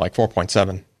this thing to like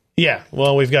 4.7. Yeah,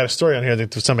 well, we've got a story on here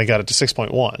that somebody got it to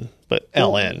 6.1, but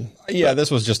LN. Yeah, this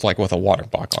was just like with a water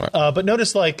block on it. But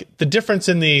notice like the difference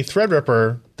in the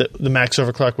Threadripper, the max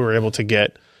overclock we were able to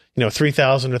get,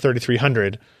 3,000 to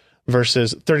 3,300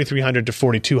 versus 3,300 to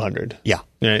 4,200. Yeah,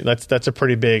 right? That's a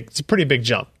pretty big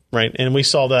jump, right? And we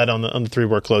saw that on the three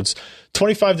workloads,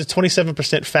 25 to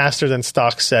 27% faster than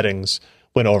stock settings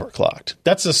when overclocked.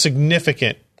 That's a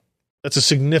significant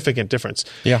difference.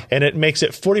 Yeah. And it makes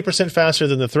it 40% faster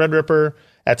than the Threadripper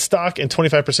at stock and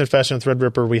 25% faster than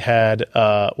Threadripper we had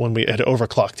when we had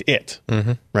overclocked it.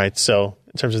 Mm-hmm. Right? So,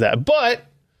 in terms of that. But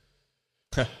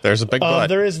there's a big but.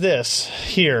 There is this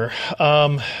here.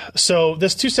 So,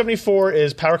 this 274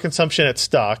 is power consumption at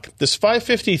stock. This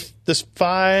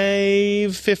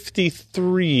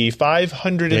 553.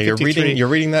 Yeah, you're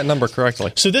reading that number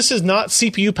correctly. So, this is not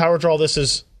CPU power draw. This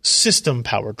is system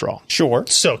power draw. Sure.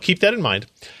 So keep that in mind.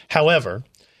 However,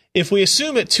 if we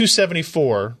assume at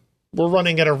 274, we're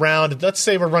running at around, let's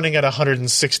say we're running at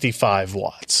 165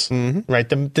 watts, right?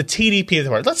 The TDP of the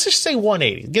part. Let's just say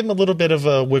 180. Give them a little bit of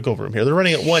a wiggle room here. They're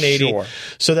running at 180. Sure.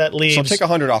 So that leaves. So take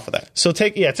 100 off of that. So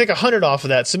take 100 off of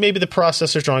that. So maybe the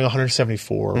processor's drawing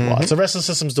 174 watts. The rest of the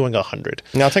system's doing 100.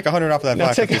 Now take 100 off of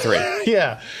that 553.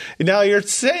 Yeah. Now you're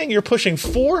saying you're pushing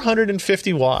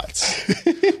 450 watts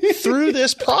through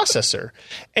this processor.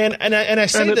 And I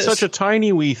say it's such a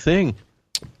tiny wee thing.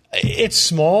 It's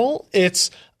small.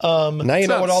 It's now you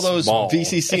know what all those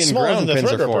VCC and ground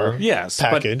pins are for. Yes,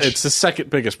 package. But it's the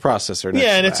second biggest processor.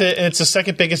 Yeah, and it's the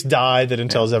second biggest die that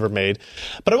Intel's ever made.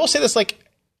 But I will say this: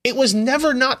 it was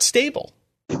never not stable.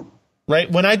 Right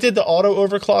when I did the auto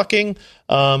overclocking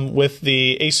with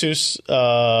the Asus,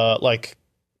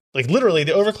 literally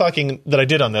the overclocking that I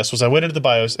did on this was I went into the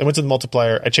BIOS, I went to the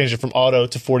multiplier, I changed it from auto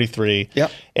to 43,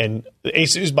 and the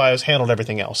Asus BIOS handled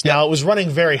everything else. Now it was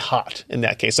running very hot in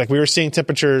that case. Like we were seeing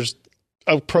temperatures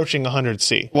approaching 100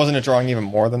 C. Wasn't it drawing even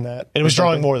more than that? It was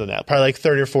drawing more than that, probably like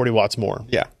 30 or 40 watts more.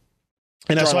 Yeah.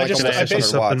 And so I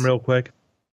based something real quick.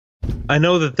 I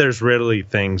know that there's rarely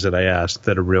things that I ask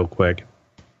that are real quick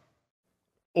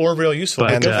or real useful,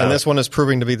 and this one is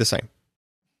proving to be the same.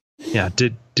 Yeah,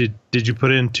 did you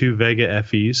put in 2 Vega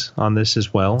FEs on this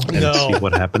as well and see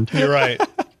what happened? You're right.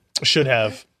 Should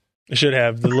have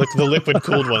the liquid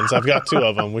cooled ones. I've got 2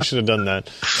 of them. We should have done that.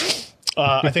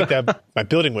 I think that my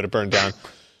building would have burned down.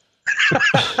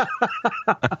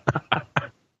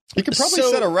 You could probably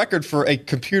set a record for a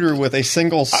computer with a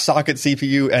single socket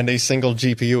CPU and a single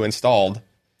GPU installed.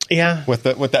 Yeah, with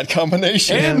that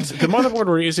combination. And the motherboard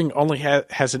we're using only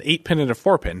has an 8-pin and a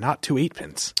 4-pin, not 2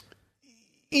 8-pins.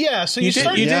 Yeah, so you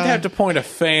did have to point a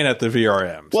fan at the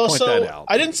VRM. Well, point so that out.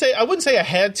 I wouldn't say I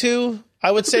had to. I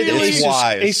would say that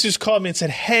Asus called me and said,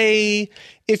 "Hey,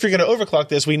 if you're going to overclock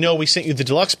this, we know we sent you the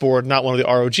deluxe board, not one of the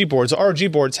ROG boards. The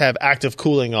ROG boards have active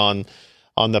cooling on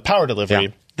the power delivery.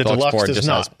 Yeah. The deluxe does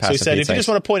not. So he said, if you just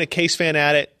want to point a case fan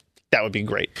at it, that would be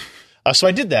great. So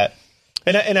I did that,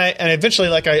 and I eventually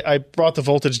I brought the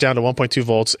voltage down to 1.2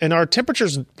 volts, and our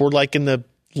temperatures were like in the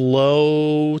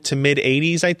low to mid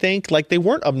 80s, I think. Like they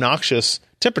weren't obnoxious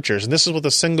temperatures, and this is with a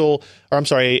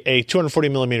 240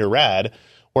 millimeter rad.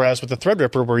 Whereas with the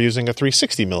Threadripper, we're using a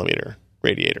 360 millimeter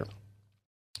radiator.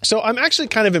 So I'm actually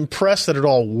kind of impressed that it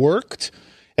all worked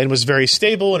and was very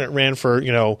stable, and it ran for,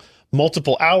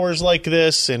 multiple hours like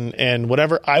this and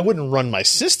whatever. I wouldn't run my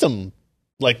system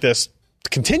like this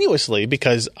continuously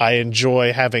because I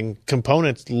enjoy having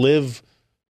components live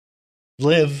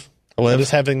a live.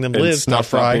 Just having them And live.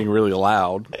 stuff not being really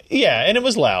loud. Yeah, and it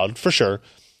was loud for sure.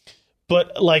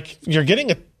 But like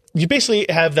you basically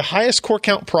have the highest core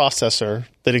count processor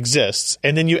that exists,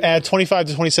 and then you add 25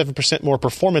 to 27% more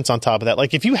performance on top of that.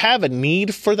 Like if you have a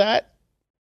need for that,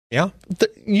 Yeah.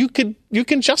 you can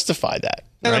justify that.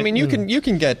 And right? I mean, you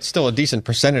can get still a decent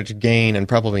percentage gain and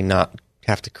probably not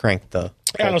have to crank the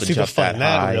I don't see voltage the up fun in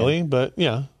that high. really, but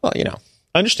yeah. Well,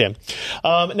 I understand.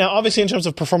 Now, obviously, in terms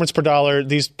of performance per dollar,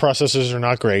 these processors are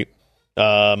not great.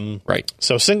 Right.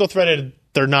 So single-threaded,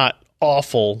 they're not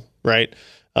awful, right?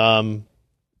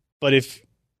 But if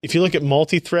you look at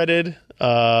multi-threaded,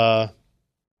 there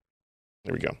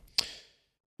we go.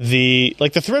 The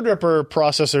Threadripper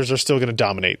processors are still going to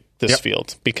dominate this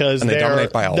field because And they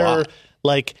dominate by a lot.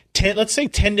 Like 10, let's say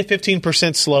 10 to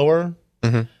 15% slower.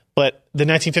 Mm-hmm. But the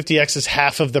 1950X is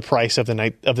half of the price of the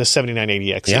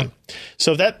 7980XE. Yeah.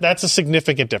 So that's a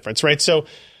significant difference, right? So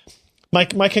my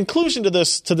conclusion to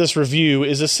this review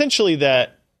is essentially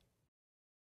that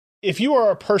if you are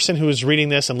a person who is reading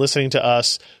this and listening to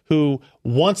us who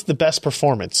wants the best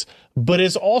performance, but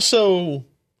is also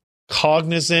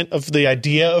cognizant of the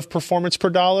idea of performance per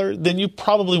dollar, then you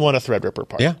probably want a Threadripper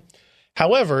part. Yeah.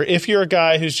 However, if you're a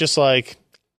guy who's just like,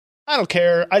 I don't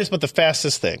care, I just want the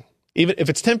fastest thing. Even if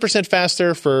it's 10%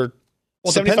 faster for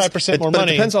 75% more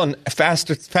money. It depends on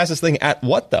fastest thing at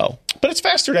what, though? But it's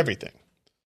faster at everything.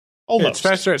 Almost. It's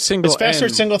faster at single. It's faster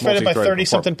at single-threaded by multi-threaded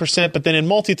 30-something%, but then in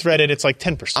multi-threaded, it's like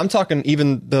 10%. I'm talking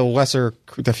even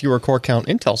the fewer core count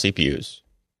Intel CPUs.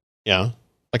 Yeah.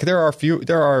 Like there are,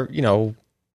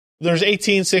 There's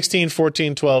 18, 16,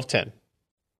 14, 12, 10.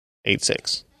 8,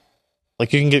 6.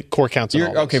 Like you can get core counts on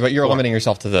all those. Okay, but you're limiting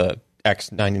yourself to the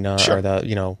X99 or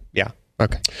the, yeah.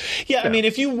 Okay. Yeah, I mean,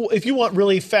 if you want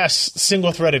really fast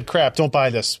single-threaded crap, don't buy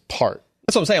this part.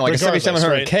 That's what I'm saying. Like Regardless, a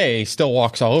 7700K still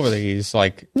walks all over these.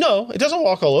 Like No, it doesn't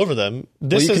walk all over them.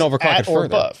 This you can is overclock at it or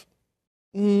further. above.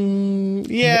 Yeah,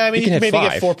 I mean, You can you hit maybe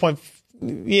 5. get 4.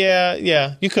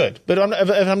 Yeah, you could. But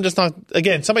I'm just not.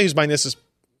 Again, somebody who's buying this is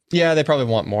yeah, they probably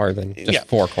want more than just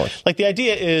 4 cores. like the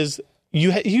idea is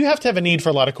you have to have a need for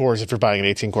a lot of cores if you're buying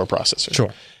an 18-core processor.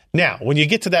 Sure. Now, when you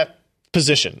get to that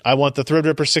position, I want the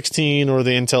Threadripper 16 or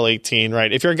the Intel 18,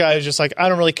 right? If you're a guy who's just like, I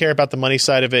don't really care about the money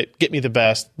side of it, get me the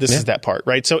best, this is that part,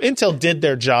 right? So Intel did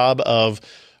their job of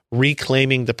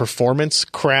reclaiming the performance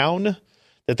crown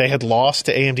that they had lost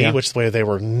to AMD, which they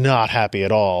were not happy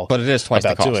at all. But it is twice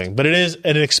the about cost. doing. But it is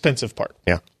an expensive part.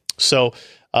 Yeah. So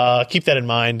keep that in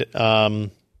mind.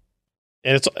 And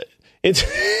it's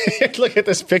look at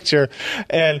this picture,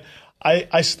 and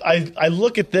I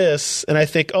look at this and I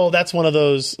think, oh, that's one of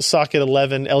those socket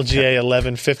 11 LGA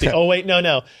 1150. Oh wait,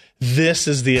 no, this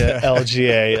is the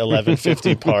LGA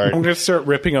 1150 part. I'm going to start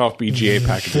ripping off BGA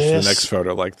packages for the next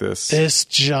photo like this. This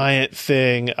giant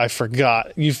thing, I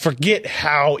forgot. You forget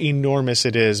how enormous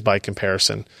it is by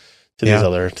comparison to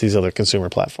these other consumer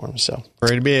platforms. So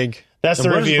Pretty big. that's And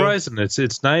the what is review. Ryzen?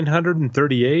 It's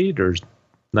 938 or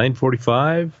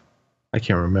 945. I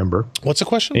can't remember. What's the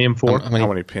question? AM4. How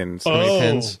many pins? How many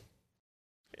pins?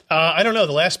 I don't know.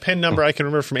 The last pin number I can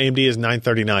remember from AMD is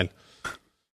 939.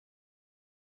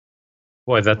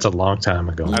 Boy, that's a long time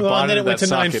ago. Well, and then it went to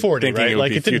 940, thinking right? it would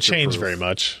Like be it didn't change future-proof. very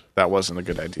much. That wasn't a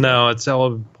good idea. No, it's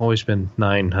always been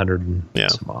 900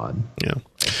 and some odd. Yeah.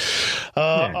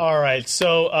 All right.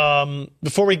 So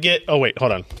before we get, hold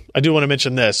on. I do want to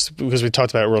mention this because we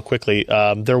talked about it real quickly.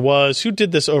 Who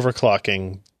did this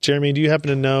overclocking? Jeremy, do you happen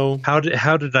to know? How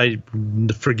did I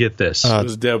forget this? It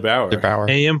was Dale Bauer.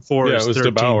 AM4 is it was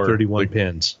 1331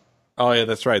 pins. Oh yeah,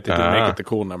 that's right. They didn't make it the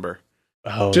cool number.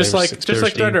 Oh, Just they were like 16.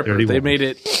 Threadripper, 31. they made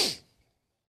it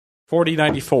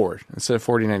 4094 instead of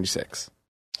 4096.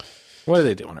 What are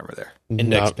they doing over there?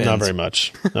 Index pins. Not very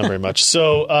much. Not very much.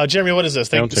 So, Jeremy, what is this?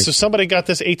 So somebody got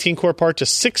this 18-core part to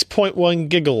 6.1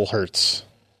 gigahertz.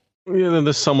 Yeah,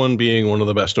 this someone being one of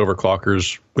the best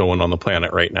overclockers going on the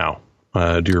planet right now.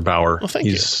 Dear Bauer. Well, thank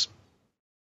He's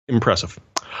impressive.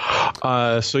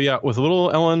 So yeah, with a little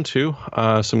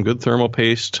LN2, some good thermal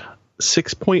paste,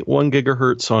 6.1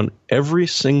 gigahertz on every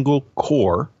single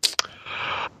core,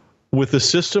 with the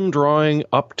system drawing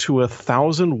up to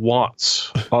 1,000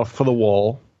 watts off of the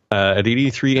wall at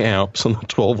 83 amps on the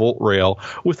 12-volt rail,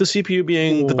 with the CPU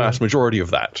being the vast majority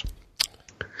of that.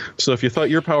 So if you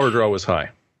thought your power draw was high.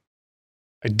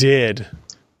 I did.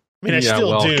 I mean, I Yeah, still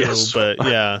well, do, guess but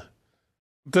yeah.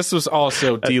 This was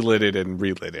also delidded and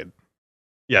relidded.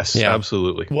 Yes, Yeah.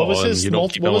 absolutely. What was his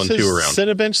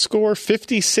Cinebench score?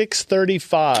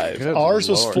 5635. Good Ours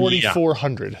was Lord.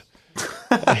 4400.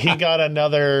 He got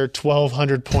another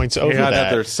 1200 points over He got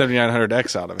that. another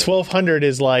 7900X out of it. 1200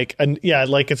 is like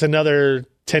it's another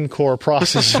 10-core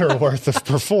processor worth of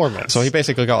performance. So he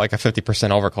basically got like a 50%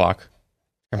 overclock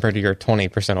compared to your 20%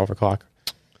 overclock.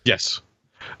 Yes.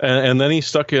 And then he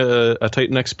stuck a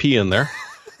Titan XP in there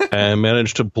and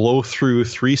managed to blow through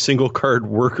 3 single-card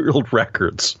world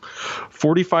records.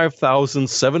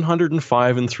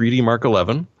 45,705 in 3D Mark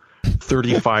 11,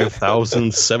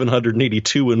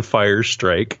 35,782 in Fire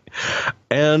Strike,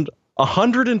 and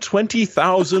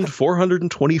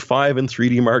 120,425 in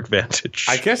 3D Mark Vantage.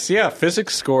 I guess, yeah,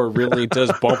 physics score really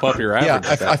does bump up your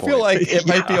average. Yeah, I feel like it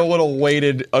might be a little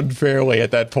weighted unfairly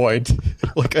at that point.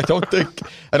 Like I don't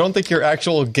think your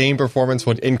actual game performance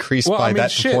would increase by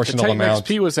that proportional the amount.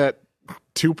 XP was at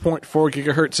 2.4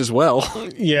 gigahertz as well.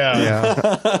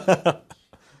 Yeah.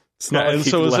 It's not like and he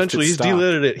so left essentially he's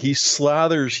delidded it. He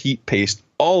slathers heat paste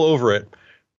all over it,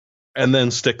 and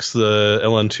then sticks the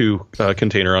LN2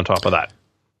 container on top of that.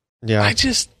 Yeah,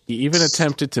 He even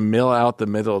attempted to mill out the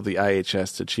middle of the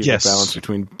IHS to achieve a balance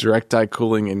between direct die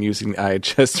cooling and using the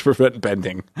IHS to prevent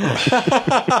bending.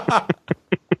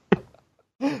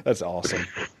 That's awesome.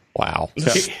 Wow.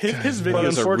 His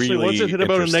videos are really once it hit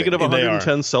about a negative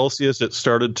 110 Celsius, it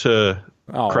started to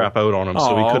crap out on him,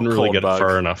 so he couldn't really get it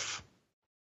far enough.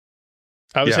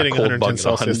 I was hitting 110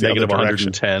 Celsius the negative other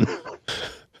 110.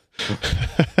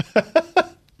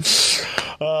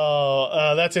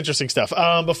 That's interesting stuff.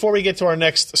 Before we get to our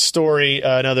next story,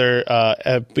 another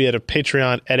we had a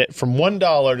Patreon edit from $1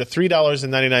 to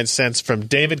 $3.99 from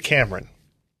David Cameron.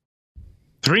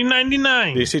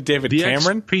 $3.99. Did you say David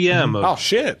Cameron? PM. Oh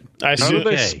shit! How do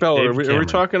they spell it? Are we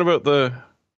talking about the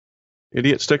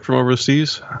idiot stick from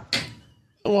overseas?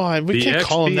 Well, we can't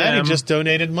call him that. He just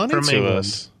donated money to England.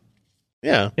 us.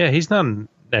 Yeah, yeah. He's not an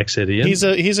ex-idiot. He's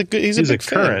a big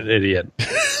current idiot.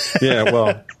 Yeah,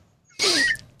 well,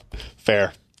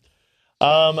 fair.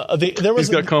 He's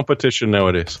got competition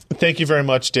nowadays. Thank you very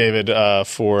much, David,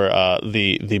 for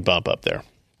the bump up there.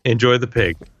 Enjoy the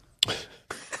pig.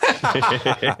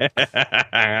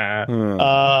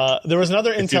 There was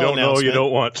another Intel announcement. If you don't know, you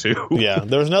don't want to. Yeah,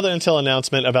 there was another Intel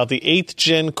announcement about the 8th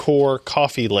Gen Core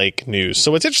Coffee Lake news.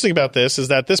 So what's interesting about this is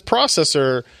that this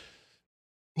processor,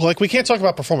 like, we can't talk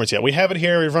about performance yet. We have it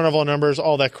here. We've run over all numbers,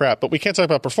 all that crap, but we can't talk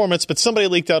about performance. But somebody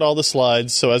leaked out all the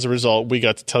slides, so as a result, we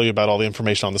got to tell you about all the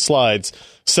information on the slides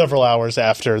several hours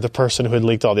after the person who had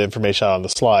leaked all the information out on the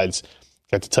slides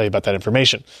got to tell you about that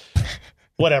information.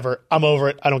 Whatever. I'm over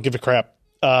it. I don't give a crap.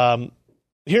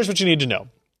 Here's what you need to know.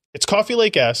 It's Coffee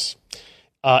Lake S.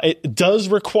 It does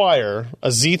require a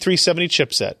Z370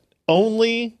 chipset.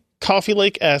 Only Coffee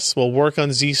Lake S will work on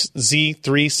Z370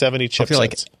 chipsets. Coffee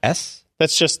Lake S?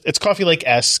 That's just, it's Coffee Lake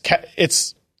S.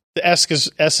 It's the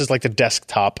S is like the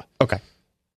desktop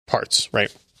parts,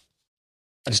 right?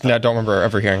 I don't remember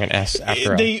ever hearing an S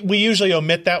after we usually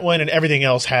omit that one, and everything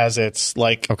else has its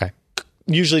like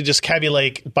usually just Kaby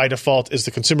Lake by default is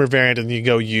the consumer variant, and you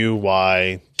go U,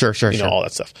 Y, sure, all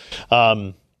that stuff.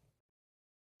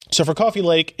 So for Coffee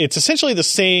Lake, it's essentially the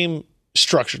same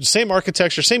structure, the same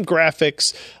architecture, same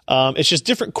graphics. It's just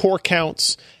different core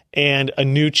counts and a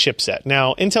new chipset.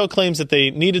 Now, Intel claims that they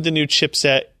needed the new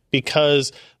chipset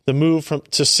because the move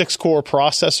to 6-core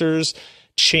processors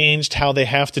changed how they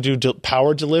have to do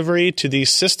power delivery to these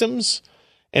systems,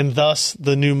 and thus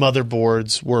the new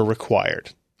motherboards were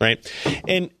required, right?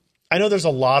 And I know there's a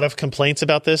lot of complaints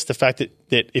about this, the fact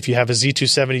that if you have a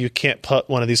Z270, you can't put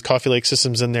one of these Coffee Lake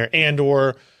systems in there, and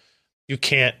or you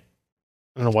can't,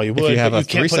 I don't know why you would. If you have a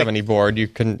 370 board, you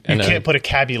can't put a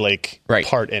Kaby Lake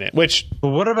part in it. But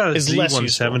what about a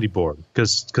Z170 board?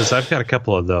 Because I've got a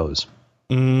couple of those.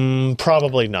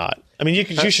 Probably not. I mean,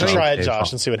 you should try it,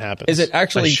 Josh, and see what happens. Is it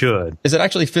actually? I should. Is it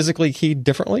actually physically keyed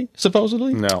differently?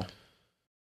 Supposedly, no.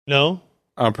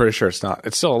 I'm pretty sure it's not.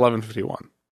 It's still 1151.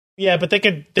 Yeah, but they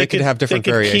could have different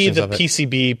variations of it. Key the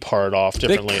PCB part off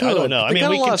differently. I don't know. I mean,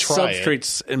 we can try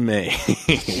substrates in May.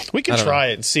 We can try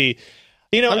it and see.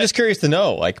 You know, I'm just curious to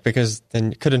know, like, because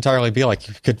then it could entirely be like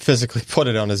you could physically put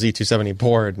it on a Z270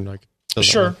 board and like.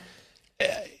 Sure.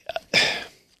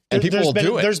 And people will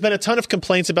do it. There's been a ton of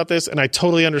complaints about this, and I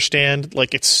totally understand.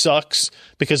 Like, it sucks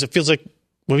because it feels like.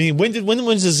 I mean, when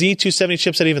was the Z270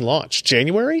 chipset even launched?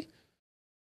 January?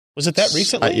 Was it that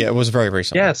recently? Yeah, it was very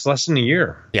recent. Yeah, it's less than a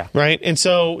year. Yeah. Right? And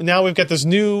so now we've got this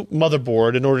new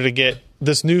motherboard in order to get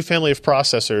this new family of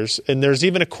processors. And there's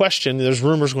even a question, there's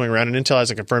rumors going around, and Intel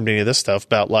hasn't confirmed any of this stuff,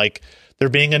 about like there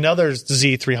being another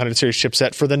Z300 series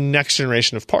chipset for the next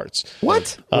generation of parts.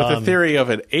 What? With the theory of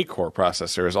an 8-core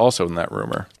processor is also in that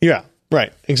rumor. Yeah,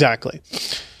 right. Exactly.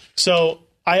 So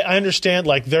I understand,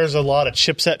 like, there's a lot of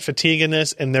chipset fatigue in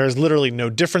this, and there's literally no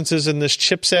differences in this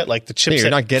chipset. Like, the chipset you're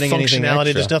not getting functionality, anything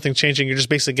extra. There's nothing changing. You're just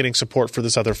basically getting support for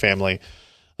this other family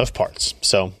of parts.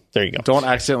 So there you go. Don't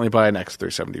accidentally buy an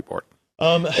X370 board.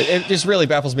 It just really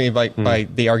baffles me by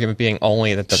the argument being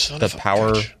only that the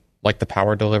power, like the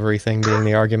power delivery thing being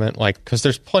the argument, like because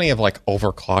there's plenty of like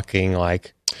overclocking,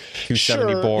 like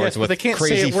 270 boards with but they can't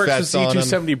crazy say it works with FETs on them.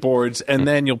 Z270 boards, and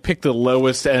then you'll pick the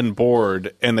lowest end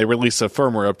board, and they release a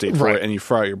firmware update for it, and you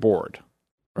fry your board.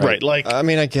 Right, like I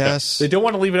mean, I guess they don't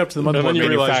want to leave it up to the motherboard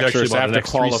manufacturers to have to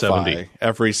qualify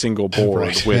every single board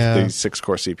with the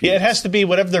 6-core CPU. Yeah, it has to be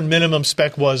whatever their minimum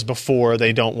spec was before.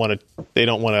 They don't want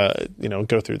to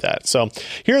go through that. So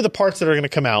here are the parts that are going to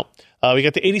come out. We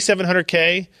got the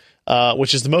 8700K,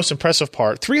 which is the most impressive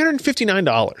part,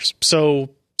 $359.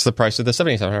 So it's the price of the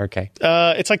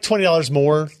 7700K. It's like $20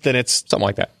 more than its something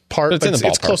like that. Part, but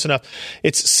it's close enough.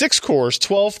 It's 6 cores,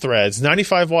 12 threads,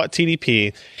 95 watt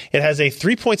TDP. It has a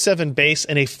 3.7 base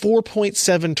and a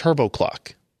 4.7 turbo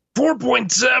clock.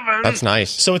 4.7. That's nice.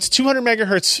 So it's 200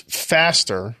 megahertz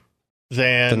faster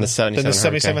than the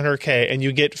 7700K, and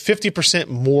you get 50%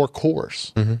 more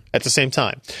cores at the same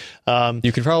time.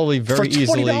 You could probably very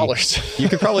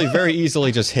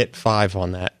easily just hit 5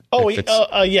 on that. Oh,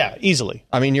 yeah, easily.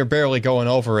 I mean, you're barely going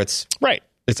over. It's right.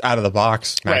 It's out of the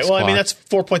box. Right. Well, I mean, that's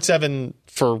 4.7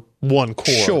 for one core.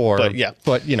 Sure. But yeah.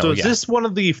 But, So is this one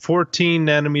of the 14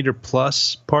 nanometer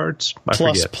plus parts?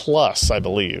 Plus, I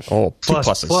believe. Oh,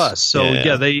 plus. So,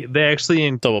 they actually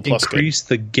increase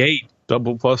the gate.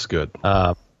 Double plus good.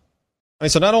 I mean,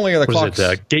 so not only are the clocks...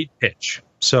 gate pitch.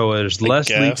 So there's less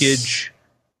leakage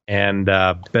and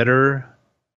better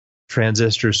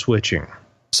transistor switching.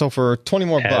 So for 20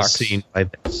 more bucks...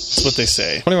 That's what they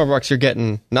say. 20 more bucks, you're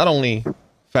getting not only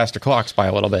faster clocks by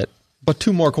a little bit, but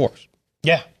 2 more cores.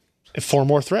 Yeah. 4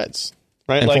 more threads.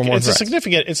 Right? And like 4 more it's threads.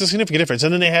 a significant difference.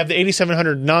 And then they have the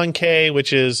 8700 non-K,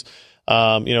 which is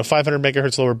 500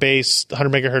 megahertz lower base,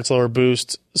 100 megahertz lower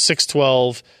boost,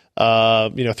 612,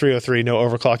 303, no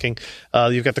overclocking.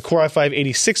 You've got the Core i5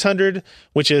 8600,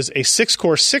 which is a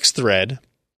 6-core 6-thread.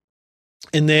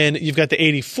 And then you've got the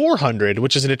 8400,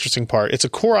 which is an interesting part. It's a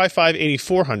Core i5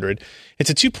 8400. It's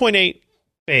a 2.8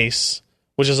 base,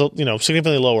 which is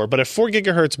significantly lower, but a 4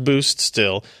 gigahertz boost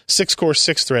still, 6-core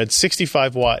 6-thread,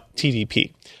 65 watt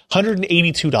TDP,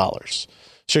 $182.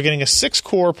 So you're getting a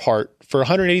 6-core part for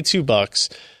 $182.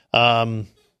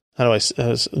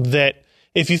 That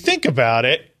if you think about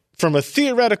it from a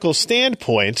theoretical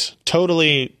standpoint,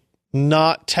 totally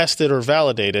not tested or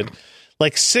validated,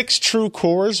 like 6 true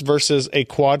cores versus a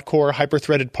quad-core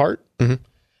hyper-threaded part,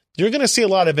 you're going to see a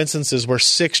lot of instances where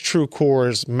 6 true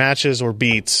cores matches or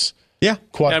beats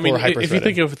quad-core hyper-threading. If you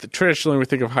think of traditionally, we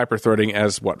think of hyper-threading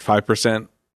as 5%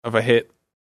 of a hit.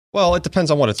 Well, it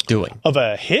depends on what it's doing. Of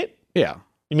a hit? Yeah.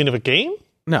 You mean of a game?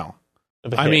 No.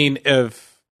 I mean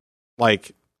of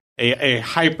like a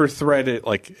hyper-threaded,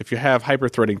 like if you have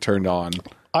hyper-threading turned on,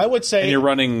 I would say, and you're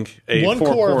running a 1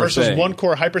 core versus thing. 1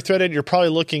 core hyper-threaded, you're probably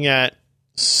looking at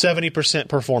 70%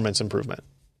 performance improvement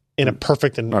in a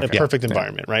perfect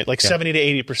environment, right? Like 70 to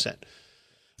 80%.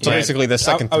 So basically, the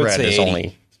second thread is 80,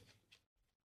 only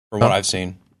from what I've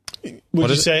seen. Would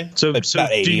you say? So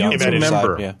about 80 do you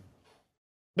remember? Yeah.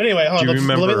 But anyway, hold on.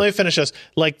 Let me finish this.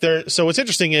 So what's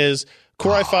interesting is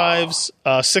Core i5s,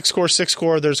 6-core,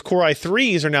 6-core. There's Core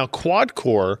i3s are now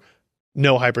quad-core,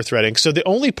 no hyper-threading. So the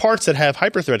only parts that have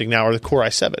hyper-threading now are the Core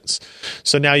i7s.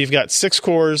 So now you've got 6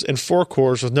 cores and 4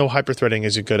 cores with no hyper-threading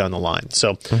as you go down the line.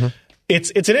 So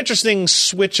it's an interesting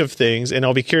switch of things, and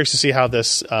I'll be curious to see how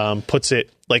this puts it.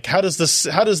 Like, how does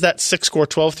that 6-core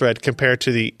 12-thread compare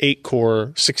to the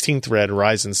 8-core 16-thread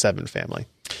Ryzen 7 family?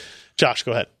 Josh,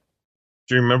 go ahead.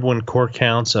 Do you remember when core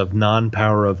counts of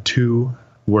non-power of 2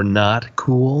 were not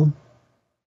cool?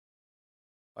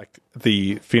 Like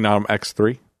the Phenom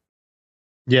X3?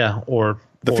 Yeah, or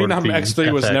the Phenom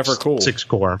X3 was never cool.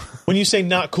 6-core. When you say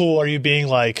not cool, are you being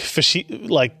like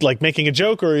like making a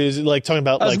joke, or is it like talking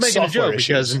about like software issues? I was making a joke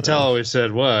because Intel always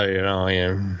said, well,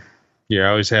 you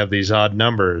always have these odd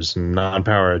numbers and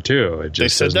non-power of 2. It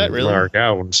just doesn't work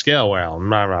out and scale well.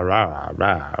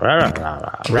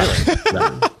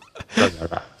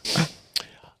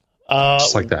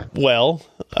 Just like that. Well,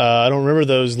 I don't remember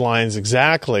those lines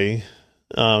exactly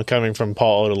coming from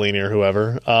Paul Otolini or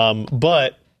whoever.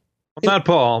 But not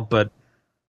Paul, but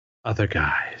other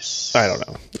guys. I don't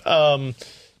know.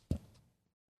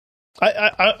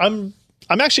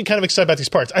 I'm actually kind of excited about these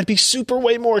parts. I'd be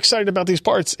way more excited about these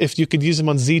parts if you could use them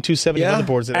on Z270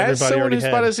 motherboards that everybody already had. As someone who's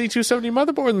bought a Z270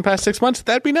 motherboard in the past 6 months,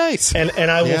 that'd be nice. And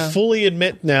I will fully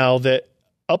admit now that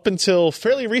up until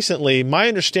fairly recently, my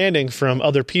understanding from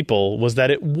other people was that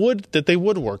they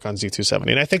would work on Z270.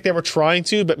 And I think they were trying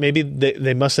to, but maybe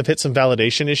they must have hit some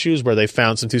validation issues where they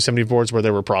found some 270 boards where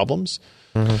there were problems.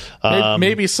 Mm-hmm.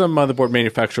 Maybe some motherboard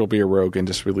manufacturer will be a rogue and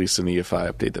just release an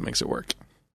EFI update that makes it work.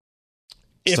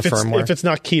 If it's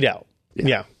not keyed out.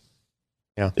 Yeah.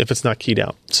 If it's not keyed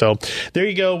out. So there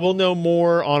you go. We'll know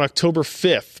more on October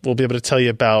 5th. We'll be able to tell you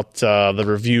about the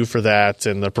review for that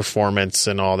and the performance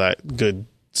and all that good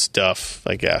stuff,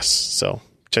 I guess. So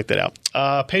check that out.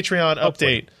 Patreon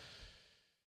update.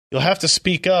 You'll have to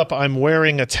speak up. I'm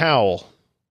wearing a towel.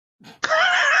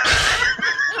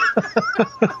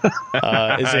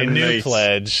 Is a new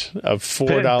pledge of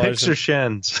 $4. Picture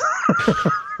Shens.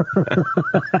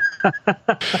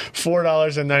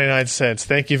 $4.99.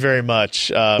 Thank you very much.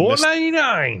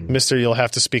 $4.99. Mister, you'll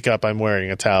have to speak up. I'm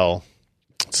wearing a towel.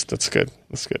 That's good.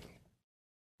 That's good.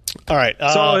 All right.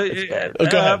 Go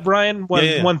ahead. Brian,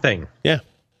 one thing. Yeah.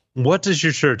 What does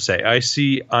your shirt say? I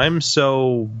see I'm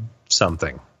so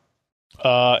something.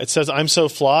 It says I'm so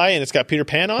fly, and it's got Peter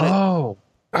Pan on it. Oh.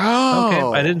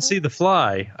 Okay. I didn't see the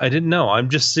fly. I didn't know. I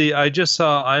just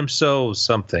saw I'm so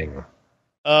something.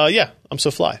 Yeah, I'm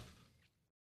so fly.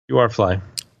 You are fly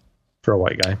for a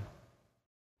white guy.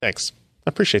 Thanks. I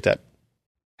appreciate that.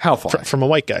 How fly? From a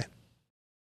white guy.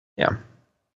 Yeah. I don't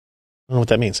know what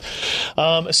that means.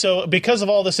 So because of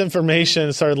all this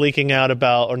information started leaking out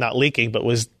about, or not leaking, but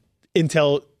was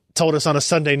Intel told us on a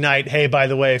Sunday night, hey, by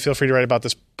the way, feel free to write about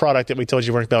this product that we told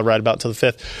you weren't going to write about until the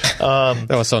 5th.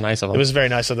 That was so nice of them. It was very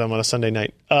nice of them on a Sunday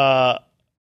night.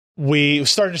 We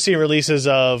started to see releases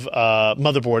of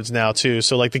motherboards now too.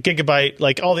 So like the Gigabyte,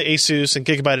 like all the Asus and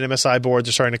Gigabyte and MSI boards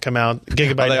are starting to come out.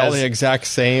 Gigabyte are they all the exact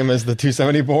same as the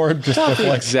 270 board? Just not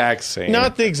the exact same.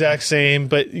 Not the exact same,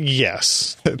 but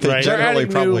yes. Right? They're adding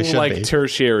probably new, like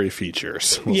tertiary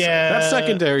features. That's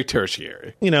secondary,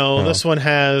 tertiary. This one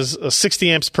has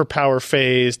 60 amps per power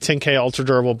phase, 10K ultra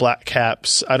durable black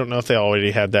caps. I don't know if they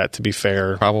already had that, to be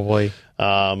fair. Probably.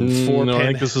 I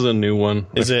think this is a new one.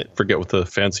 Is it? Forget what the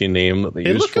fancy name that they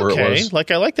used for it was.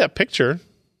 Like I like that picture.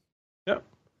 Yeah.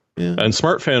 And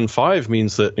SmartFan 5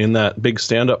 means that in that big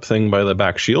stand-up thing by the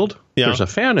back shield, there's a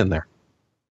fan in there.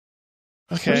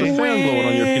 Okay. There's a fan blowing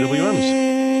on your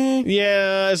PWMs.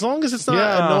 Yeah, as long as it's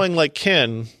not annoying like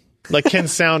Ken. Like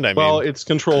Ken's sound, I mean. Well, it's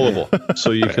controllable, so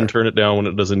you can turn it down when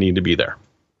it doesn't need to be there.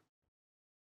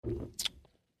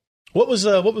 What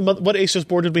Asus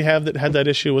board did we have that had that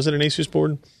issue? Was it an Asus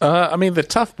board? The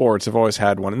tough boards have always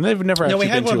had one, and they've never actually been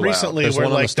too loud. We had one recently where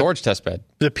one on the storage test bed.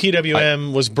 The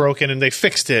PWM was broken, and they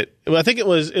fixed it. Well, I think it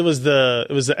was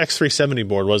the X370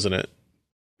 board, wasn't it?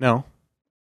 No,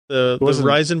 the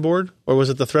Ryzen board, or was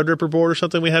it the Threadripper board or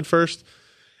something we had first?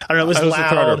 I don't know. It was loud. The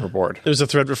Threadripper board. It was the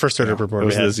first Threadripper board. It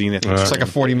was the Zenith. It's like a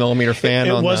 40 millimeter fan.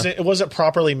 It wasn't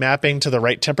properly mapping to the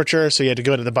right temperature, so you had to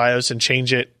go into the BIOS and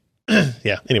change it.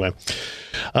 Yeah. Anyway,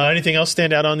 anything else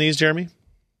stand out on these, Jeremy?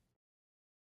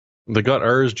 They got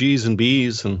R's, G's, and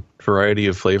B's, and variety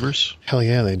of flavors. Hell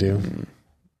yeah, they do.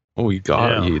 Oh, you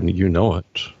got it. You know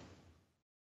it.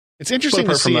 It's interesting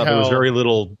to see how there was very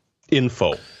little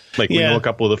info. Like we know a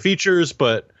couple of the features,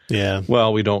 but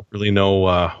we don't really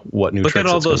know what new. Look tricks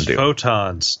at all it's those do.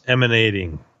 photons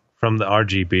emanating from the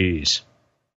RGBs.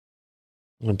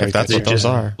 If that's what those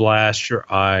are. Blast your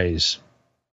eyes.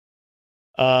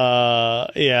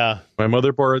 Yeah. My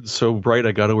motherboard's so bright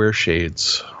I gotta wear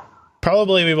shades.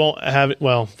 Probably we won't have it.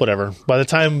 Well, whatever. By the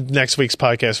time next week's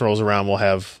podcast rolls around, we'll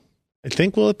have. I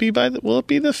think will it be the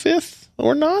 5th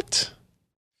or not?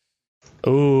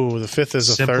 Oh, the 5th is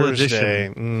a Simple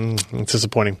Thursday. It's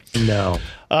disappointing. No.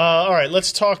 All right,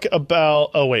 let's talk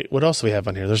about. Oh wait, what else do we have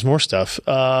on here? There's more stuff.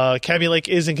 Kaby Lake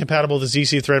is incompatible with the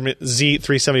Z370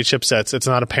 chipsets. It's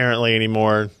not apparently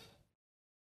anymore.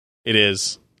 It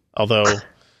is. Although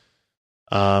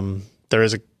there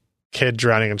is a kid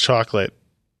drowning in chocolate.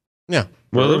 Yeah.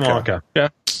 Willy Wonka. Yeah.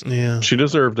 She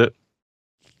deserved it.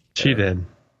 She did.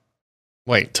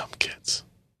 Wait. Dumb kids.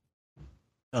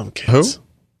 Who?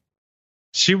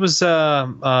 She was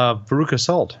Veruca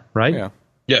Salt, right? Yeah.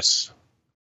 Yes.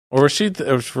 Or was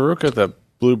Veruca the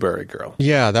blueberry girl?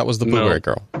 Yeah, that was the blueberry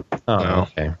girl. Oh,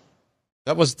 okay.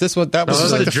 That was this one. That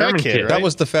was like the German fat kid. right? That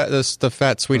was the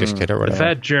fat Swedish kid or whatever. The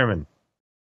fat German.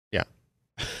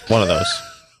 One of those.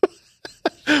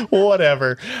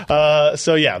 Whatever.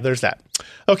 So yeah, there's that.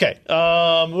 Okay.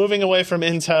 Moving away from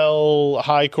Intel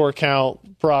high core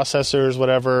count processors,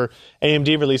 whatever.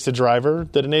 AMD released a driver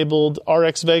that enabled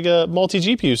RX Vega multi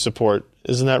GPU support.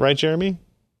 Isn't that right, Jeremy?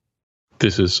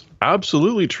 This is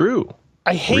absolutely true.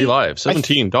 I hate Relive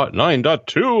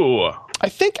 17.9.2. I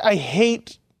think I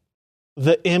hate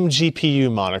the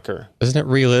MGPU moniker. Isn't it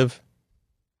Relive?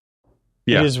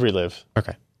 It is Relive.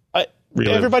 Okay.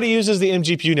 Everybody uses the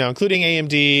MGPU now, including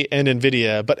AMD and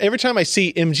NVIDIA. But every time I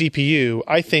see MGPU,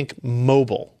 I think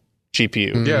mobile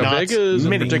GPU. Yeah, Vega is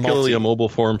particularly a mobile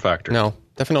form factor. No,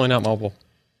 definitely not mobile.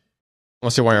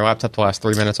 Unless you want your laptop to last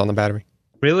 3 minutes on the battery.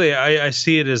 Really, I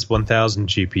see it as 1000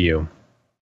 GPU.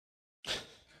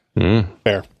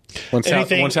 Fair.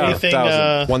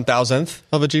 1,000th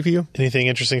of a GPU? Anything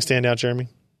interesting stand out, Jeremy?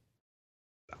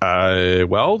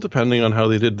 Well, depending on how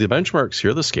they did the benchmarks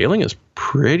here, the scaling is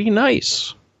pretty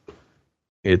nice.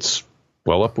 It's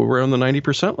well up around the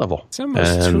 90% level. It's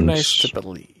almost too nice to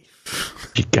believe.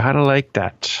 You gotta like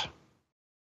that.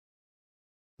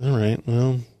 All right.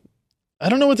 Well, I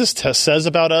don't know what this test says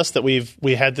about us that we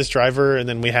had this driver and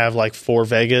then we have like 4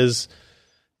 Vegas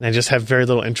and I just have very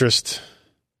little interest.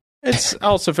 It's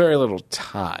also very little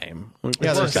time.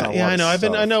 I know.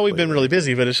 I know we've been really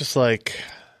busy, but it's just like.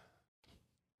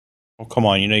 Oh, come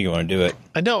on, you want to do it.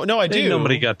 I know. No, I do.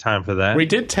 Nobody got time for that. We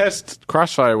did test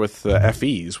Crossfire with the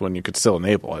FEs when you could still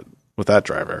enable it with that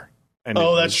driver. And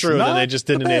that's true. Then they just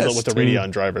didn't enable it with the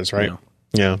Radeon drivers, right?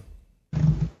 Yeah.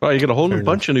 Well, you get a whole new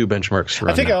bunch of new benchmarks to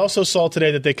run. I think I also saw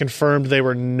today that they confirmed they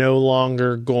were no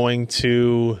longer going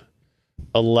to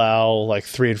allow like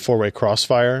 3- and 4-way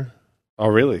Crossfire. Oh,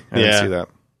 really? I didn't see that.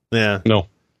 Yeah. No.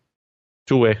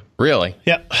 2-way. Really?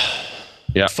 Yeah.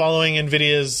 Yeah. Following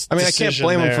NVIDIA's I can't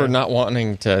blame them for not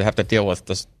wanting to have to deal with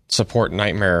the support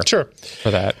nightmare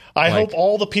for that. I hope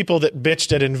all the people that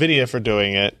bitched at NVIDIA for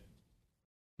doing it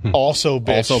also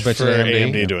bitched for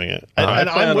AMD doing it. And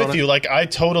I'm with you. Like, I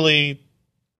agree.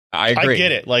 I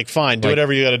get it. Like, fine. Do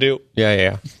whatever you got to do.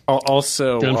 Yeah.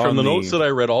 Also, and from the notes that I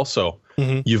read also,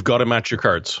 you've got to match your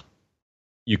cards.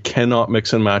 You cannot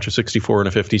mix and match a 64 and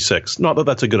a 56. Not that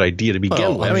that's a good idea to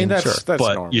begin with. I mean, that's but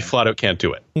normal. You flat out can't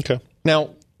do it. Okay. Now,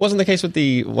 wasn't the case with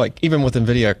even with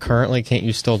NVIDIA currently, can't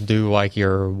you still do like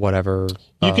your whatever?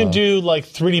 You can do like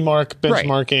 3D Mark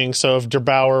benchmarking. Right. So if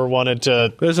DeBauer wanted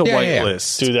to there's a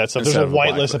whitelist. Do that stuff. There's a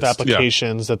whitelist of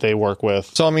applications that they work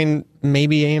with. So, I mean,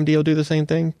 maybe AMD will do the same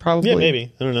thing? Probably. Yeah,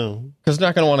 maybe. I don't know. Because they're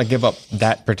not going to want to give up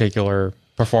that particular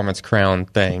performance crown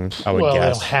thing, I would guess. They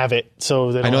don't have it,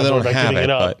 so they don't have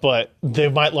it up, but they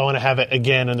might want to have it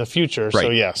again in the future. Right. So,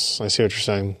 yes, I see what you're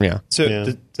saying. Yeah.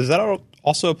 So, does that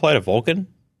also apply to Vulkan?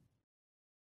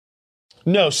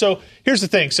 No. So, here's the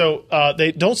thing. So,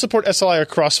 they don't support SLI or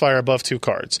Crossfire above 2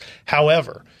 cards.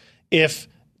 However, if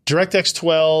DirectX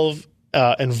 12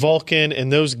 and Vulkan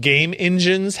and those game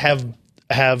engines have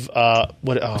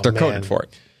they're coded for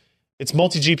it. It's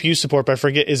multi-GPU support, but I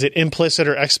forget, is it implicit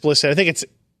or explicit? I think it's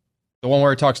the one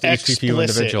where it talks to each GPU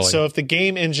individually. So if the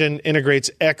game engine integrates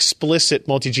explicit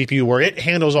multi-GPU where it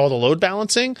handles all the load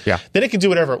balancing, then it can do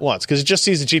whatever it wants because it just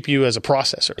sees the GPU as a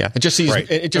processor. Yeah, it just sees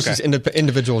sees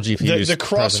individual GPUs. The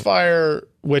Crossfire,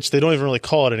 which they don't even really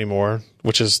call it anymore,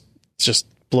 which is just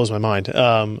blows my mind.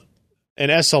 And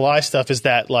SLI stuff is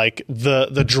that like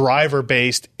the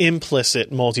driver-based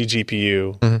implicit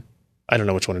multi-GPU. Mm-hmm. I don't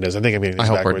know which one it is. I think I'm getting this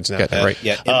backwards now. Right.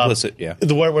 Yeah, implicit,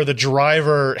 The one where the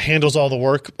driver handles all the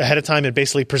work ahead of time and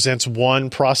basically presents one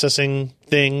processing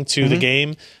thing to the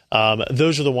game.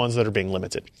 Those are the ones that are being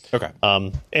limited. Okay.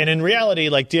 And in reality,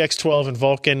 like DX12 and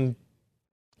Vulkan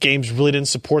games really didn't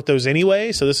support those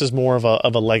anyway, so this is more of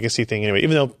a legacy thing anyway,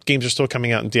 even though games are still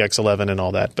coming out in DX11 and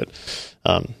all that. But,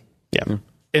 yeah.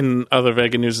 In other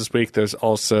Vega news this week, there's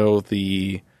also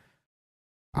the...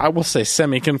 I will say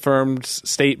semi-confirmed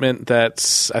statement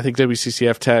that I think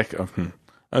WCCF Tech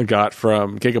got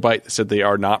from Gigabyte that said they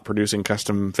are not producing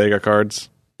custom Vega cards.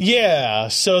 Yeah,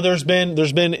 so there's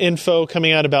been info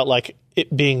coming out about like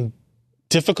it being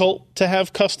difficult to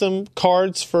have custom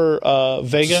cards for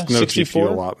Vega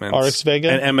 64, RX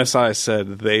Vega. And MSI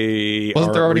said they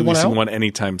aren't releasing one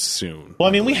anytime soon. Well,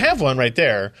 I mean, we have one right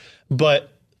there,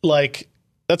 but like...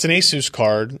 That's an Asus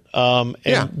card.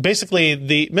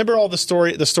 Basically remember all the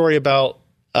story about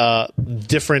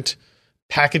different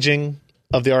packaging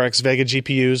of the RX Vega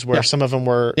GPUs where some of them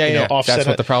were offset. That's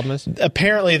what the problem is?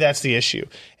 Apparently that's the issue.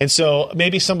 And so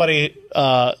maybe somebody,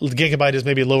 Gigabyte is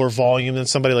maybe lower volume than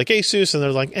somebody like Asus, and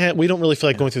they're like, we don't really feel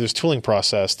like going through this tooling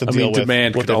process to deal with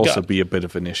demand what could also be a bit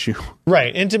of an issue.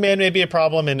 Right. And demand may be a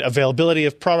problem, and availability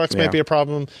of products might be a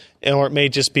problem, or it may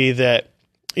just be that,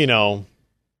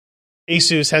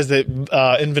 Asus has the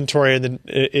inventory and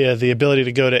the ability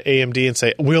to go to AMD and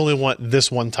say, we only want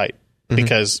this one type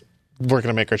because we're going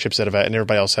to make our chipset of it, and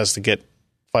everybody else has to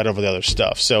fight over the other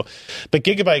stuff. So, but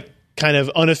Gigabyte kind of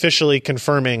unofficially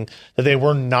confirming that they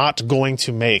were not going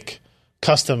to make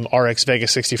custom RX Vega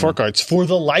 64 cards for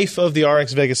the life of the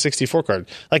RX Vega 64 card.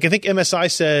 Like I think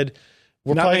MSI said,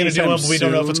 we're probably going to do them, but we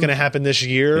don't know if it's going to happen this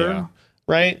year,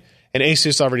 right? and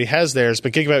Asus already has theirs,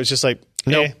 but Gigabyte was just like,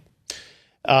 Nope.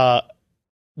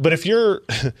 But if you're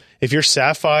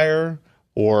Sapphire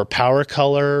or Power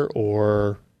Color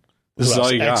or This is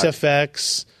all you got.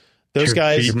 XFX, those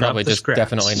guys, You're probably just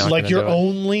definitely not like gonna your do it.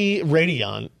 only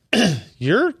Radeon,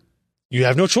 you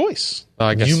have no choice.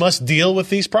 I guess You must deal with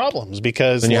these problems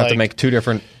because then you have to like, make 2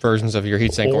 different versions of your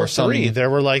heatsink or or some. 3. There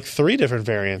were like 3 different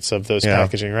variants of those Yeah.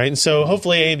 packaging, right? And so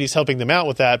hopefully AMD's helping them out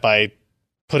with that by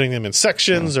putting them in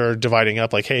sections or dividing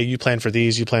up like, hey, you plan for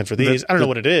these, you plan for these. I don't know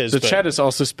what it is. The but chat is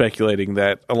also speculating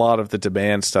that a lot of the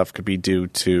demand stuff could be due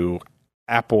to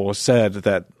Apple said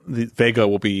that the Vega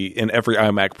will be in every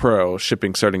iMac Pro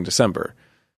shipping starting December.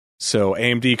 So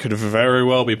AMD could very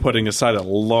well be putting aside a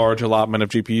large allotment of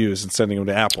GPUs and sending them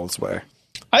to Apple's way.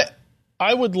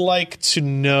 I would like to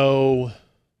know.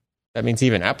 That means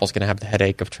even Apple's going to have the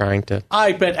headache of trying to.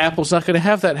 I bet Apple's not going to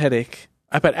have that headache.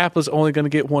 I bet Apple's only going to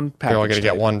get one package. They're only going to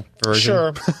get one version.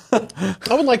 Sure. I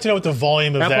would like to know what the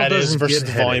volume of Apple that is doesn't versus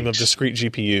get the volume of headaches. discrete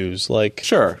GPUs. Like,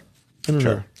 Sure. I don't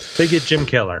know. They get Jim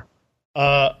Keller.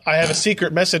 I have a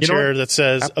secret message You know here what? that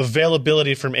says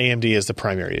availability from AMD is the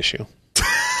primary issue.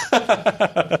 That's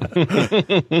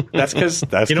because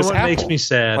You know what makes me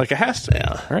sad? Like it has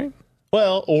to, right?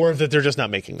 Well, or that they're just not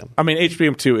making them. I mean,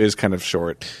 HBM2 is kind of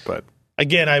short, but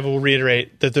Again, I will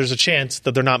reiterate that there's a chance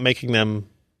that they're not making them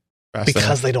Fast because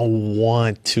enough. they don't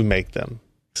want to make them.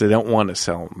 they don't want to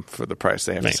sell them for the price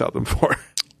they have Right. to sell them for.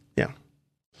 Yeah.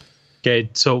 Okay,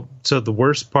 so the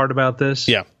worst part about this,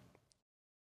 Yeah.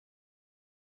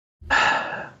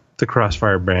 the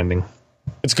Crossfire branding.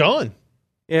 It's gone.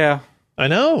 Yeah. I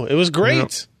know. It was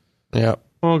great. Yeah.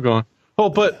 Oh, gone. Oh,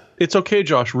 but it's okay,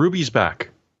 Josh. Ruby's back.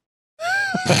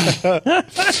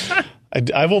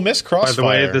 I will miss By Crossfire. the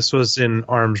way, this was in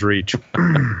arm's reach.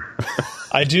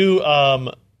 I do.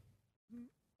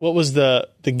 What was the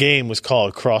game was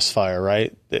called? Crossfire,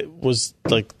 right? It was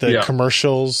like the Yeah.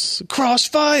 commercials.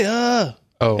 Crossfire.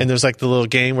 Oh. And there's like the little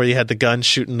game where you had the gun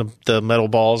shooting the metal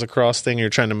balls across thing. You're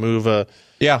trying to move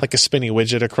Yeah. like a spinny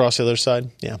widget across the other side.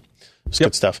 Yeah, it's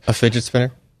good stuff. A fidget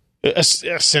spinner.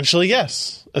 Essentially,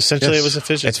 yes. Essentially, Yes. it was a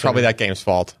fidget. It's probably spinner. that game's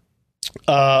fault.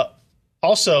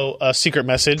 Also, a secret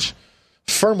message: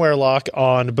 firmware lock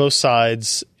on both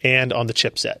sides and on the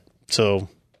chipset. So,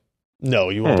 no,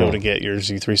 you won't be able to get your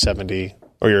Z370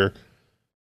 or your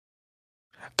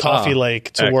Coffee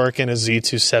Lake to work in a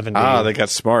Z270 They got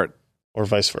smart. or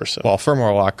vice versa. Well,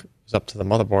 firmware lock is up to the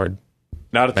motherboard.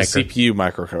 Not if the Maker. CPU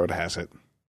microcode has it.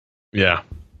 Yeah.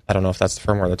 I don't know if that's the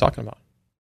firmware they're talking about.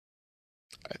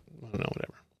 I don't know,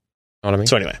 whatever. Know what I mean?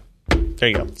 So anyway, there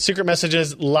you go. Secret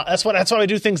messages. That's why we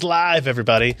do things live,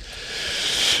 everybody.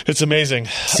 It's amazing.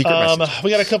 Secret message. We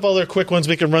got a couple other quick ones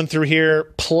we can run through here.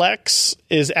 Plex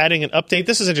is adding an update.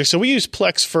 This is interesting. So we use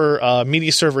Plex for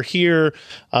media server here.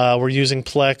 We're using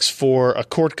Plex for a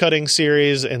cord cutting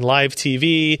series and live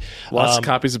TV. Lots of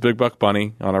copies of Big Buck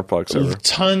Bunny on our Plug server.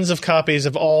 Tons of copies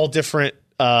of all different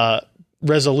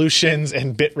resolutions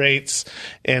and bit rates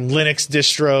and Linux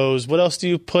distros. What else do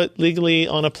you put legally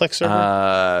on a Plex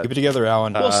server? Keep it together,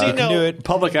 Alan. Well, see, you can no. do it.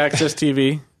 Public access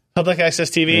TV. Public access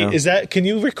TV. Yeah. Is that? Can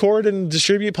you record and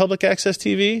distribute public access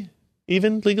TV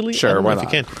even legally? Sure, I don't know why if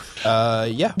not? you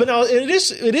can. Yeah. But no, it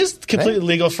is completely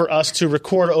legal for us to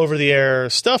record over the air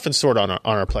stuff and store it on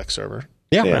our Plex server.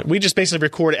 Yeah. Right. We just basically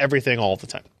record everything all the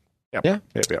time. Yeah.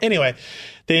 Anyway,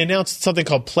 they announced something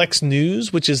called Plex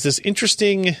News, which is this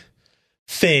interesting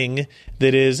thing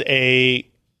that is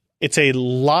it's a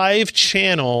live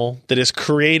channel that is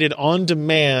created on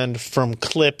demand from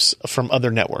clips from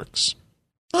other networks.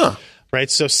 Huh.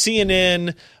 Right. So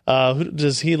CNN, who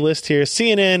does he list here?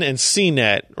 CNN and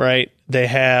CNET, right? They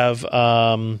have,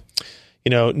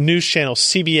 news channels,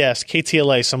 CBS,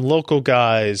 KTLA, some local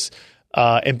guys.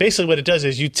 And basically what it does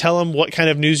is you tell them what kind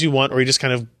of news you want, or you just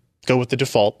kind of go with the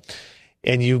default.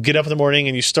 And you get up in the morning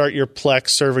and you start your Plex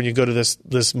server and you go to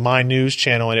this My News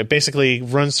channel, and it basically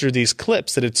runs through these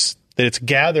clips that it's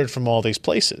gathered from all these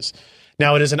places.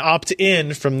 Now it is an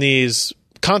opt-in from these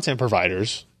content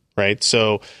providers, right?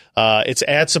 So it's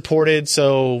ad supported.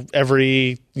 So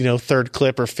every third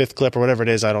clip or fifth clip or whatever it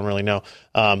is, I don't really know.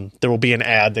 There will be an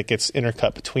ad that gets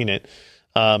intercut between it.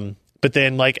 But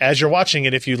then, like, as you're watching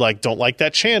it, if you don't like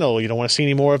that channel, you don't want to see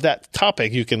any more of that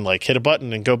topic, you can hit a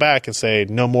button and go back and say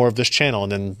no more of this channel.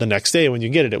 And then the next day when you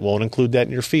get it, it won't include that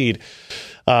in your feed.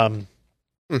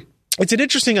 It's an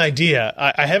interesting idea.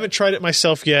 I haven't tried it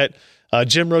myself yet.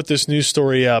 Jim wrote this news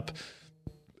story up.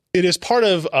 It is part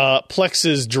of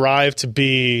Plex's drive to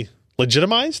be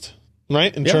legitimized,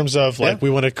 right? In terms of they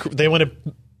want to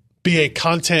be a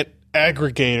content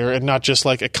aggregator and not just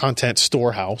like a content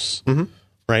storehouse. Mm-hmm.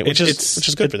 right? Which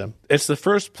is good for them. It's the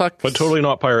first Plex, but totally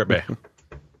not Pirate Bay.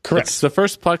 Correct. It's the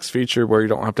first Plex feature where you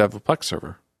don't have to have a Plex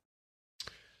server.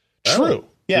 True.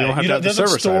 Yeah, you don't have to have the doesn't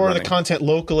server store side the content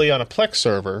locally on a Plex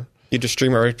server. You just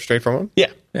stream it right straight from them?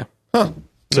 Yeah. Huh.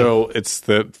 So it's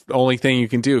the only thing you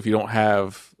can do if you don't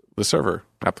have the server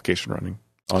application running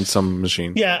on some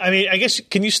machine. Yeah, I mean, I guess,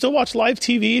 can you still watch live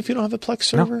TV if you don't have a Plex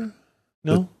server?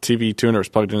 No? The TV tuner is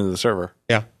plugged into the server.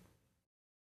 Yeah.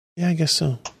 Yeah, I guess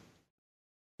so.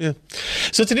 Yeah.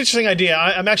 So it's an interesting idea.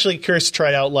 I'm actually curious to try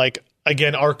it out. Like,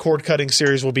 again, our cord cutting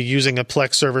series will be using a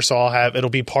Plex server, so it'll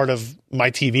be part of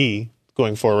my TV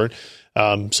going forward. So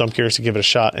I'm curious to give it a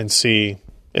shot and see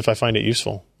if I find it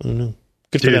useful. I don't know.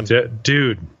 Good for them.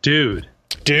 Dude.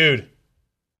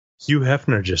 Hugh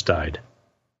Hefner just died.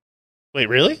 Wait,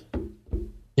 really?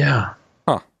 Yeah.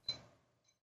 Huh.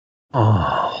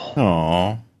 Oh.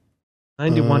 Aww.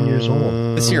 91 years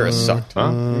old. This year has sucked. Huh?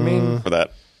 I mean, For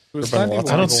that.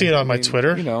 I don't see it on my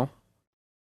Twitter. You know.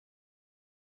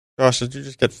 Josh, did you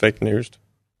just get fake news?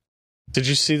 Did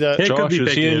you see that? It could Josh, be is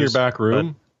fake he in your news, back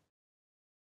room?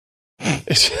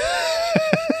 It's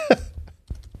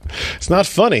not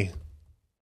funny.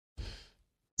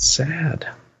 Sad.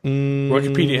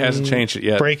 Wikipedia hasn't changed it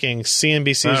yet. Breaking. CNBC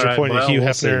is All right, reporting well, Hugh we'll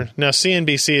Hefner. see. No,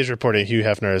 CNBC is reporting Hugh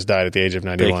Hefner has died at the age of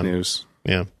 91. Fake news.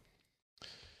 Yeah.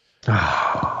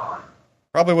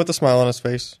 Probably with a smile on his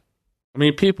face. I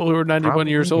mean, people who are 91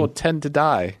 years Probably. old tend to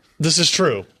die. This is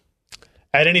true.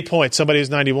 At any point, somebody who's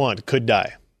 91 could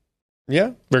die,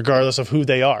 Yeah. regardless of who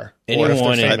they are. Anyone or if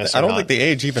they're in- famous I or don't not. think the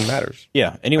age even matters.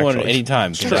 Yeah, anyone at Actually. any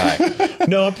time can die.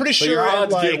 No, I'm pretty But sure your at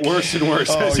odds like, get worse and worse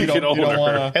as you get older.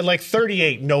 at like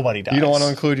 38, nobody dies. You don't want to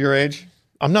include your age?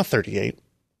 I'm not 38.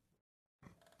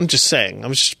 I'm just saying.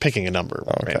 I'm just picking a number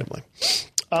okay. randomly.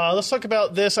 Let's talk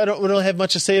about this. I don't really have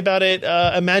much to say about it.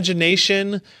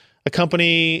 Imagination, a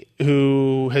company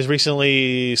who has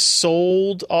recently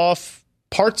sold off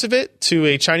parts of it to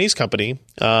a Chinese company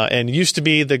and used to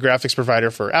be the graphics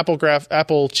provider for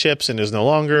Apple chips and is no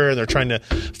longer. They're trying to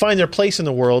find their place in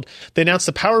the world. They announced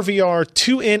the PowerVR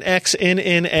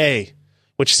 2NXNNA,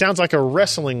 which sounds like a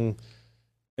wrestling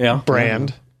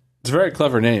brand. It's a very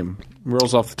clever name.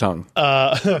 Rolls off the tongue.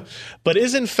 But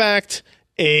is in fact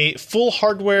a full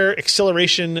hardware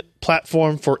acceleration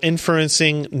platform for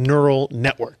inferencing neural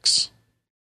networks.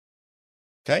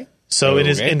 Okay. So it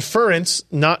is inference,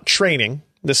 not training.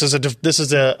 This is what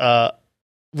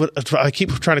I keep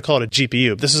trying to call it a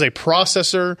GPU. This is a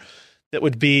processor that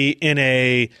would be in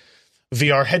a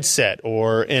VR headset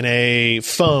or in a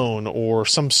phone or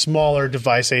some smaller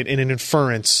device, in an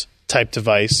inference type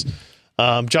device.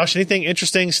 Josh, anything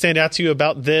interesting stand out to you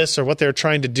about this or what they're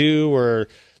trying to do or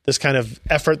this kind of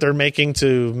effort they're making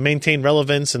to maintain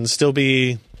relevance and still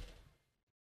be,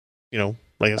 I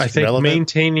think relevant?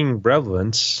 maintaining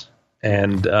relevance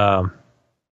and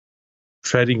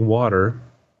treading water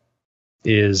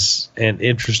is an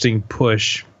interesting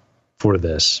push for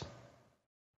this.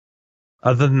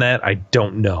 Other than that, I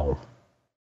don't know.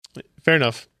 Fair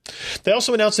enough. They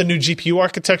also announced a new GPU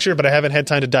architecture, but I haven't had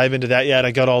time to dive into that yet.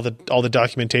 I got all the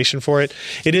documentation for it.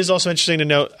 It is also interesting to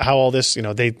note how all this,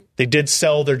 they did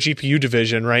sell their GPU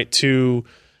division, right, to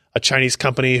a Chinese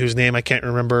company whose name I can't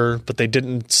remember, but they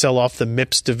didn't sell off the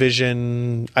MIPS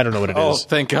division. I don't know what it is. Oh,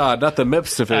 thank God, not the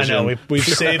MIPS division. I know, we've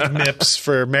saved MIPS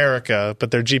for America,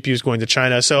 but their GPU is going to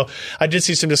China. So I did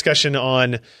see some discussion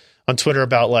on Twitter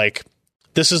about, like,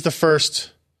 this is the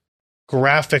first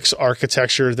graphics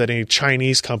architecture that a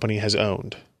Chinese company has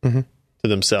owned to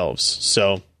themselves.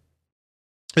 So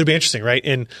it'll be interesting, right?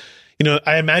 And,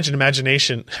 I imagine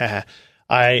Imagination,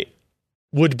 I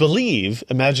would believe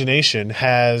Imagination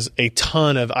has a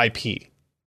ton of IP,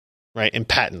 right? And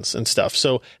patents and stuff.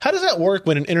 So how does that work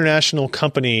when an international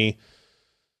company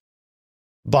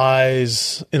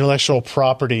buys intellectual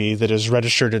property that is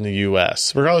registered in the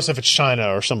US, regardless if it's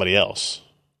China or somebody else?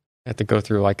 Have to go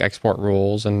through like export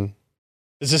rules and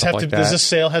Does this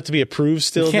sale have to be approved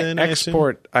still? You can't then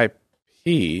export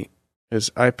IP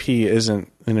because IP isn't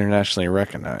internationally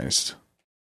recognized.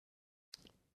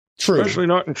 True. Especially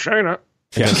not in China.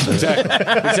 Yes,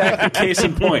 exactly. Case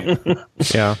in point.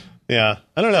 yeah. Yeah,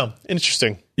 I don't know.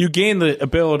 Interesting. You gain the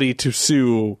ability to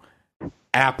sue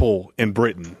Apple in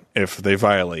Britain if they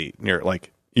violate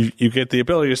you get the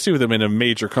ability to sue them in a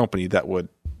major company that would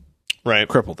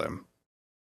cripple them.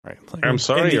 Right. I'm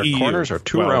sorry, your corners are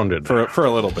too rounded. For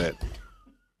a little bit.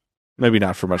 Maybe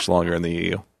not for much longer in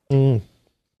the EU.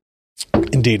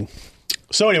 Indeed.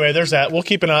 So anyway, there's that. We'll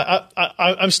keep an eye.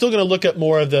 I'm still going to look at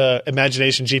more of the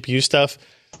Imagination GPU stuff.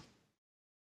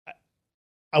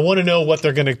 I want to know what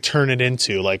they're going to turn it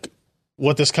into. Like,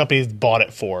 what this company bought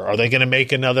it for. Are they going to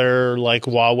make another like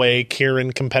Huawei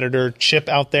Kirin competitor chip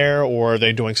out there, or are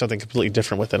they doing something completely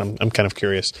different with it? I'm kind of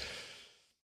curious.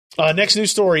 Next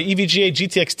news story, EVGA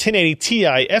GTX 1080 Ti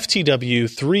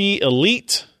FTW3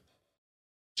 Elite.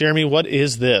 Jeremy, what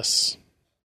is this?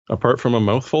 Apart from a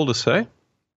mouthful to say?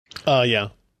 Yeah.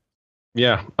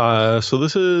 Yeah. So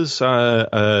this is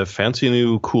a fancy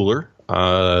new cooler, the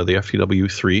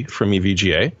FTW3 from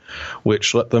EVGA,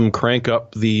 which let them crank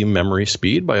up the memory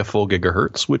speed by a full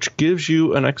gigahertz, which gives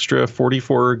you an extra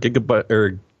 44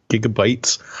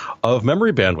 gigabytes of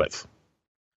memory bandwidth,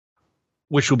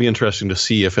 which will be interesting to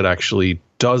see if it actually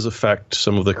does affect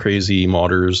some of the crazy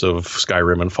modders of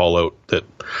Skyrim and Fallout that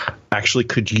actually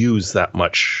could use that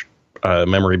much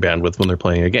memory bandwidth when they're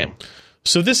playing a game.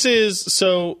 So this is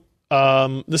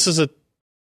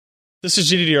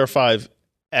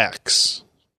GDDR5X,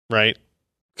 right?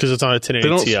 Because it's on a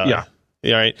 1080 Ti. Yeah.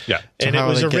 Yeah, right. Yeah. And it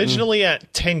was originally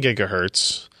at 10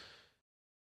 gigahertz.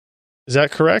 Is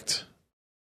that correct?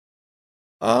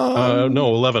 No,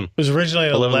 11. It was originally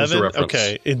at 11.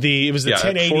 Okay. It was the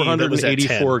 1080 484 that was at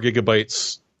 10.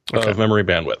 gigabytes of memory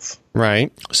bandwidth.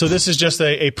 Right. So this is just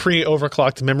a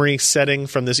pre-overclocked memory setting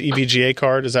from this EVGA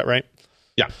card. Is that right?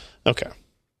 Yeah. Okay.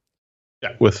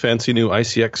 Yeah. With fancy new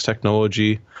ICX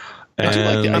technology.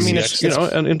 And, I mean, it's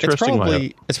an interesting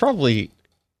lineup. It's probably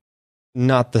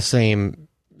not the same.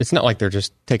 It's not like they're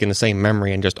just taking the same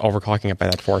memory and just overclocking it by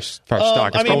that force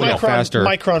stock. It's probably faster.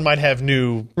 Micron might have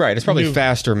new. Right. It's probably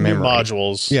faster memory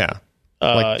modules. Yeah.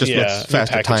 With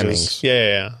faster timings.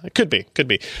 Yeah. It could be.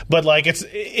 But like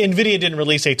NVIDIA didn't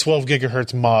release a 12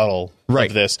 gigahertz model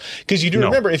of this. Because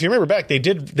remember, if you remember back, they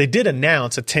did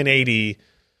announce a 1080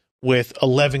 with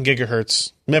 11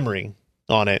 gigahertz memory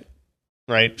on it,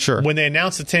 right? Sure. When they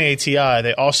announced the 1080 Ti,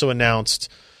 they also announced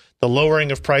the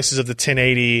lowering of prices of the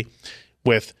 1080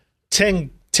 with 10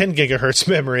 gigahertz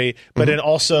memory, but then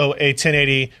also a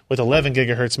 1080 with 11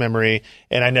 gigahertz memory.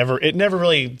 And it never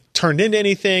really turned into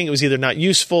anything. It was either not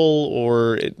useful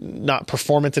or not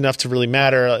performant enough to really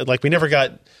matter. Like we never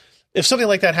got, if something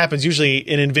like that happens, usually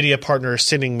an NVIDIA partner is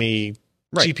sending me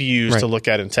GPUs to look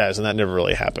at and test, and that never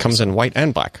really happens. Comes in white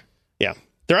and black. Yeah.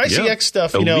 Their ICX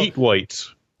stuff, Elite white.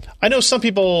 I know some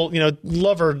people,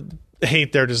 love or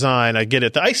hate their design. I get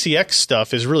it. The ICX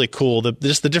stuff is really cool.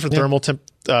 Just the different thermal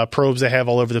probes they have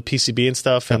all over the PCB and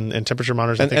stuff, and temperature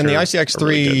monitors. And the ICX3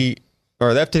 really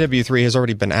or the FTW3 has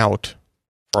already been out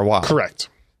for a while. Correct.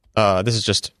 This is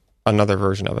just another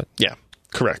version of it. Yeah.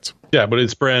 Correct. Yeah, but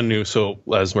it's brand new. So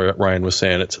as Ryan was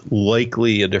saying, it's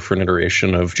likely a different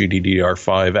iteration of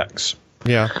GDDR5X.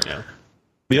 Yeah.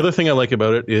 The other thing I like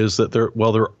about it is that there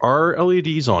are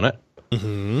LEDs on it.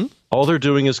 Mm-hmm. All they're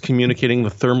doing is communicating the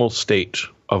thermal state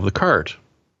of the card.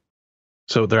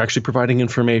 So they're actually providing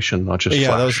information, not just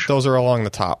flash. Those are along the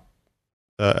top.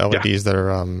 The LEDs that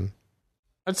are.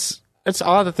 It's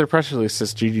odd that their press release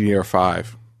says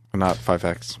GDDR5 and not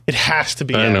 5X. It has to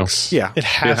be X. Yeah, it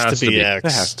has to be X.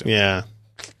 It has to. Yeah.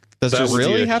 Does it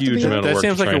really have to be? That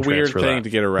seems like a weird thing to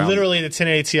get around. Literally, the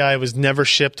 1080 Ti was never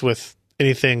shipped with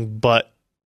anything but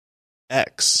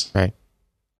X. Right.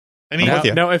 I mean,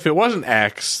 now, if it wasn't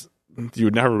X, you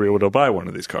would never be able to buy one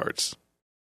of these cards.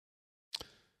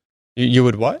 You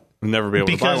would what? Never be able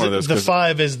to buy one of those. The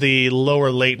 5 is the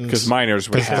lower latency. Because miners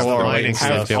would have all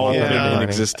of them in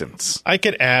existence. I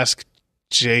could ask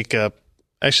Jacob.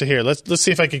 Actually, here, let's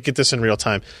see if I could get this in real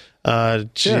time.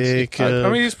 Jacob. I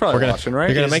mean, he's probably watching, right?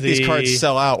 You're going to make these cards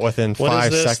sell out within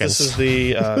 5 seconds. This is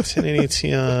the 1080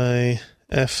 Ti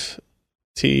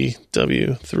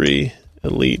FTW3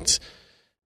 Elite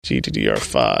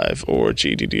GDDR5 or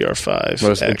GDDR5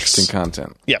 Most interesting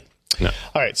content. Yeah. No.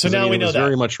 All right, so now we know that. It was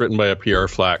very much written by a PR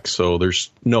flack, so there's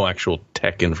no actual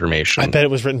tech information. I bet it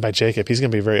was written by Jacob. He's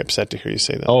going to be very upset to hear you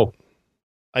say that. Oh.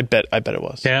 I bet it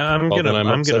was. Yeah, I'm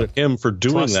gonna him for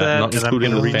doing that, not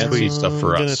including the fancy stuff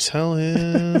for us. I'm going to tell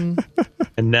him.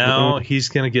 And now he's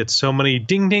going to get so many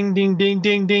ding, ding, ding, ding,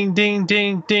 ding, ding, ding,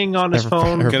 ding, ding on his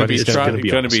phone. He's going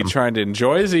to be trying to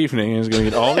enjoy his evening, and he's going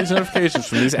to get all these notifications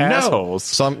from these assholes.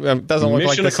 So doesn't look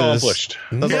like this accomplished.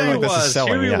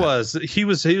 He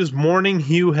was mourning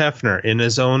Hugh Hefner in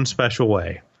his own special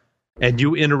way. And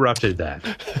you interrupted that.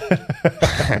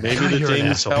 Maybe the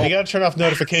dings help. You got to turn off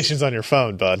notifications on your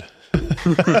phone, bud.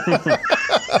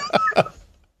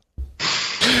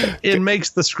 It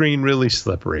makes the screen really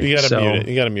slippery. You got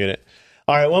to mute it.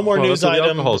 All right, one more news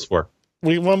item.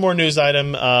 One more news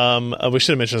item. We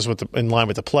should have mentioned this in line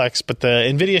with the Plex, but the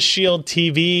NVIDIA Shield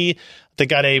TV, they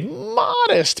got a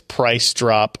modest price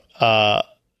drop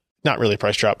not really a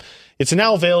price drop. It's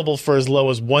now available for as low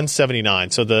as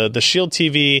 $179. So the Shield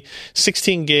TV,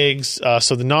 16 gigs,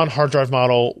 so the non-hard drive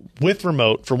model with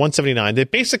remote for $179. They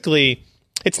basically,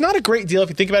 it's not a great deal if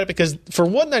you think about it, because for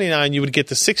 $199 you would get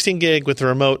the 16 gig with the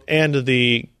remote and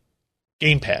the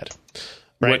gamepad,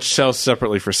 right? Which sells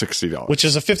separately for $60. Which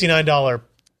is a $59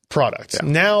 product. Yeah.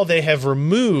 Now they have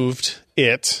removed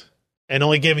it and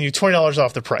only giving you $20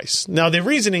 off the price. Now the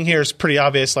reasoning here is pretty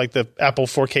obvious, like the Apple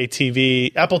 4K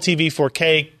TV. Apple TV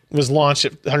 4K was launched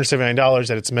at $179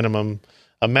 at its minimum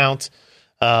amount,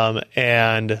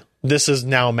 and this is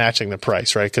now matching the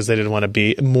price, right? Because they didn't want to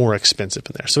be more expensive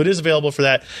in there. So it is available for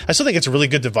that. I still think it's a really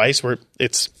good device where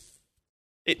it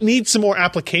needs some more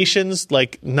applications,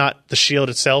 like not the Shield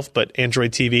itself, but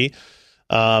Android TV.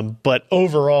 But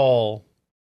overall,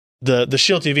 the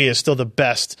Shield TV is still the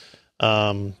best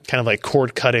kind of like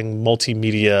cord-cutting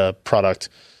multimedia product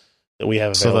that we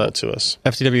have available to us.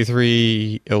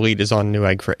 FTW3 Elite is on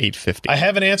Newegg for $850. I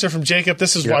have an answer from Jacob.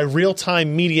 This is why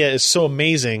real-time media is so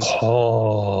amazing.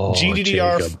 Oh,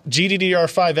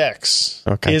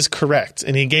 GDDR5X is correct.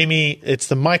 And he gave me, it's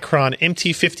the Micron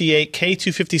MT58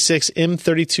 K256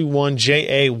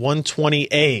 M321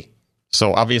 JA120A.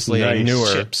 So obviously newer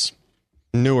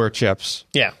chips.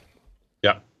 Yeah.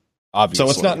 Yeah. Obviously.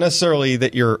 So it's not necessarily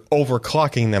that you're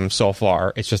overclocking them so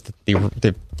far. It's just that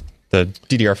the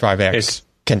DDR5X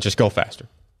can just go faster.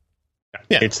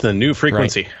 Yeah. It's the new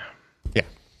frequency. Right. Yeah.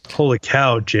 Holy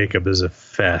cow, Jacob is a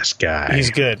fast guy.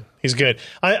 He's good.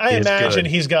 I imagine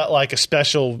he's got like a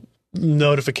special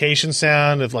notification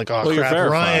sound of like, crap,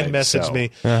 Ryan messaged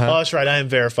me. Uh-huh. Oh, that's right. I am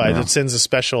verified. It sends a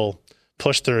special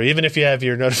push through. Even if you have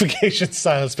your notifications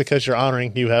silenced because you're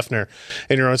honoring Hugh Hefner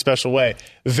in your own special way,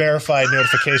 verified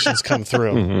notifications come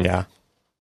through. Mm-hmm. Yeah.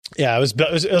 Yeah, it was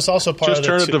also part of the... Just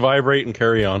turn it to vibrate and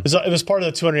carry on. It was part of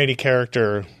the 280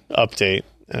 character update,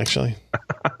 actually.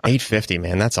 $850,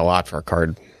 man. That's a lot for a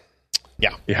card. Yeah.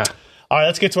 All right,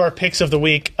 let's get to our picks of the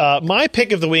week. My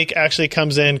pick of the week actually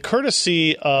comes in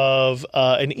courtesy of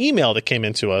an email that came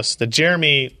into us that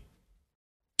Jeremy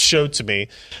showed to me,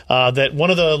 that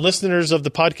one of the listeners of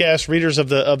the podcast, readers of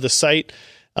the site,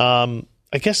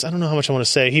 I guess I don't know how much I want to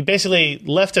say. He basically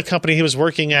left a company he was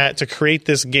working at to create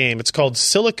this game. It's called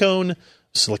Silicon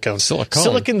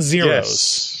Zeros,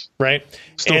 yes. Right?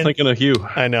 Still thinking of Hugh.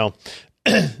 I know.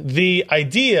 The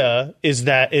idea is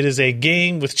that it is a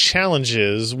game with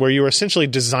challenges where you're essentially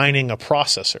designing a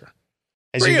processor.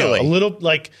 As you go, a little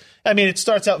it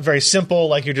starts out very simple,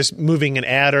 like you're just moving an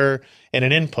adder and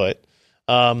an input.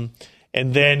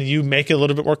 And then you make it a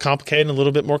little bit more complicated and a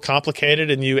little bit more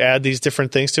complicated, and you add these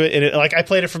different things to it. And I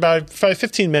played it for about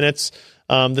 15 minutes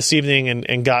this evening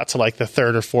and got to like the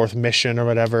third or fourth mission or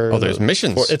whatever. Oh, there's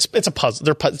missions. It's a puzzle.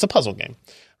 It's a puzzle game,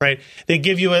 right? They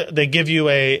give you a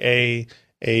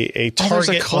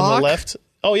target on the left.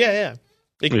 Oh yeah.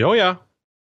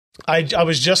 I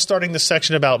was just starting the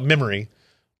section about memory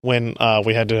when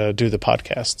we had to do the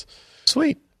podcast.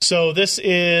 Sweet. So this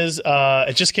is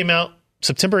it just came out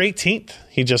September 18th.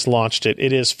 He just launched it.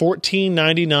 It is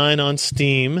 $14.99 on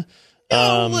Steam.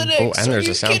 And there's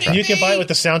a soundtrack. You can buy it with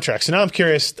the soundtrack. So now I'm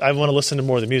curious. I want to listen to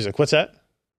more of the music. What's that?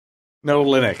 No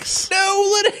Linux.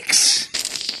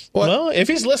 What? Well, if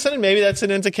he's listening, maybe that's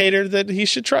an indicator that he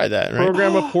should try that. Right?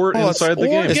 Program a port inside the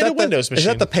game. Get a Windows machine. Is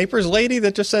that the Papers lady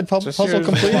that just said puzzle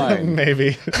complete?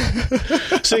 Maybe.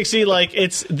 So you see, like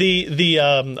it's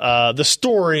the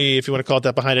story, if you want to call it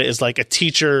that, behind it is like a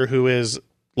teacher who is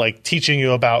like teaching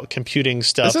you about computing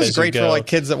stuff. This is great for like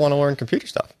kids that want to learn computer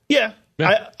stuff. Yeah.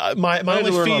 My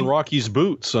only learn on Rocky's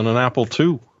boots on an Apple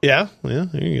II. Yeah. There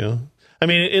you go. I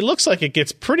mean, it looks like it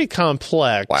gets pretty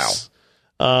complex.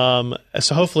 Wow.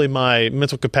 So hopefully my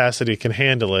mental capacity can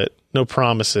handle it. No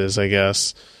promises, I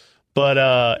guess.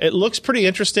 But it looks pretty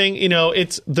interesting. You know,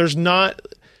 there's no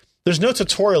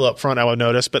tutorial up front, I would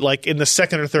notice, but like in the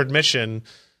second or third mission,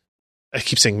 I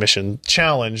keep saying mission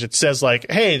challenge, it says like,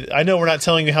 hey, I know we're not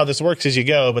telling you how this works as you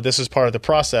go, but this is part of the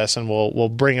process, and we'll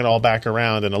bring it all back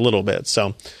around in a little bit.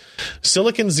 So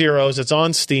Silicon Zeros, it's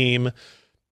on Steam.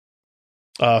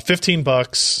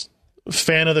 $15.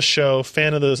 Fan of the show,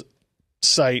 fan of the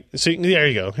site. So there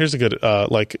you go. Here's a good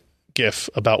GIF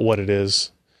about what it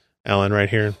is, Alan, right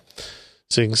here.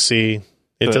 So you can see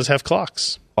it does have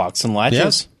clocks. Clocks and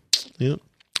latches. Yeah.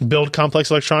 Build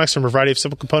complex electronics from a variety of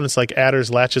simple components like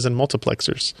adders, latches, and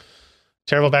multiplexers.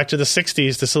 Travel back to the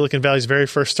 60s, to Silicon Valley's very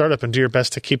first startup, and do your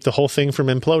best to keep the whole thing from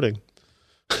imploding.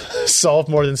 Solve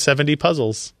more than 70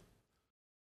 puzzles.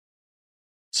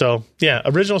 So, yeah,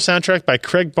 original soundtrack by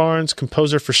Craig Barnes,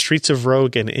 composer for Streets of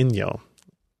Rogue and Inyo.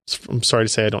 I'm sorry to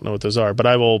say I don't know what those are, but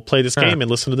I will play this game and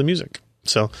listen to the music.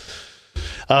 So,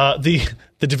 the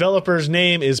The developer's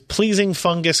name is Pleasing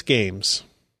Fungus Games.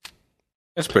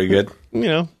 That's pretty good. You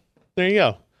know, there you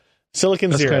go.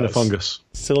 Silicon Zeros. That's kind of fungus.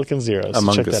 Silicon Zeros.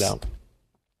 Among Check Us. that out.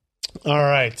 All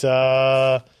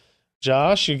right.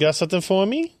 Josh, you got something for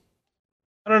me?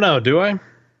 I don't know. Do I?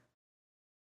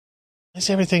 Is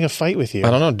everything a fight with you? I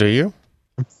don't know. Do you?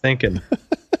 I'm thinking.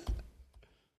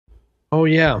 Oh,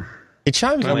 yeah. He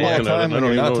chimes in all yeah, the time I when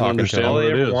don't you're not even talking to understand him. All what I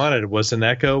it ever is. wanted was an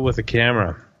Echo with a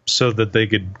camera so that they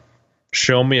could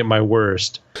show me at my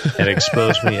worst and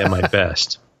expose me at my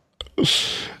best.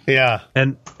 Yeah.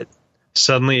 And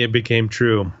suddenly it became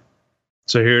true.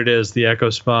 So here it is, the Echo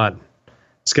Spot.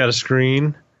 It's got a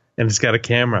screen and it's got a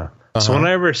camera. So Uh-huh.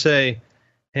 whenever I say,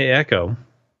 "Hey Echo,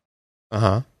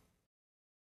 Uh-huh.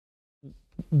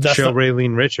 That's show not,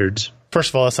 Raylene Richards," first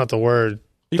of all, that's not the word.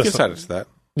 You can That's set it to that.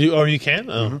 You can?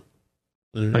 Oh.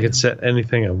 I can set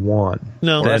anything I want.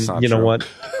 No. And That's not you know true. what?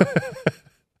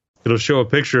 It'll show a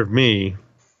picture of me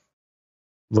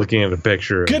looking at a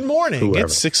picture. Good morning. Whoever.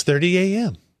 It's 6:30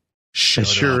 a.m. It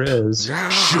sure is.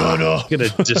 Shut up. I'm going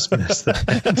to dismiss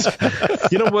that.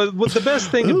 You know what the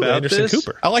best thing Ooh, about Anderson this?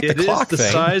 Cooper. I like the It is clock the thing.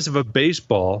 size of a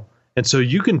baseball, and so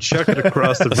you can chuck it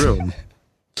across the room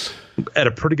at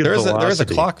a pretty good There is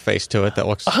velocity. a clock face to it that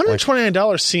looks like,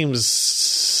 $129 seems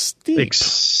steep.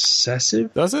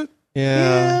 Excessive? Does it?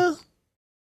 yeah.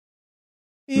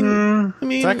 I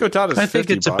mean, Echo Dot is I think $50.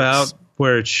 it's about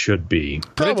where it should be.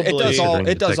 But it Probably. does all Considering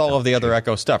it does the all of the other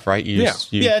Echo stuff, right? yeah,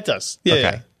 it does. Yeah, Okay.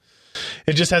 yeah.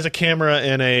 It just has a camera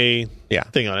and a Yeah.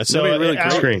 thing on it. So That'd be really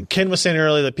Al- great. Ken was saying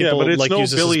earlier that Yeah, people but it's like no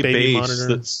use this Billy as baby Bass monitor.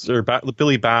 that's or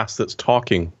Billy Bass that's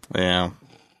talking. Yeah.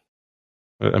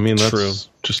 I mean, that's True.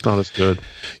 just not as good.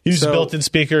 Use So- a built-in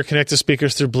speaker, connect the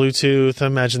speakers through Bluetooth. I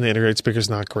imagine the integrated speaker's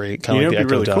not great. Kind You of know like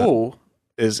what'd the be Echo really Dot. cool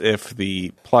is if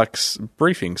the Plex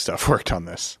briefing stuff worked on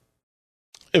this.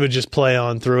 It would just play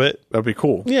on through it. That'd be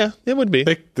cool. Yeah, it would be.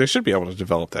 They should be able to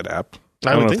develop that app.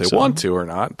 I I would don't know if think they so. want to or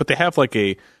not, but they have like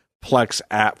a Plex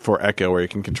app for Echo where you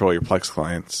can control your Plex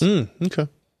clients. Okay.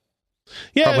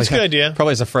 Yeah, it's a good idea.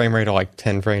 Probably has a frame rate of like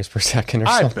 10 frames per second or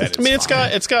I something. bet it's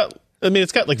I mean,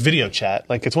 it's got like video chat.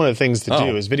 Like it's one of the things to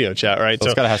Oh. do is video chat, right? So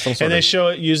it's gotta have some sort and they of- show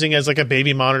it using as like a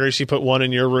baby monitor. So you put one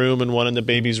in your room and one in the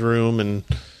baby's room, and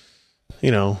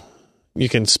you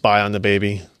can spy on the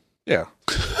baby. Yeah.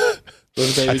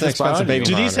 That's an expensive baby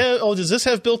Do monitor. these have? Oh, does this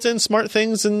have built-in smart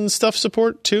things and stuff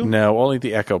support too? No, only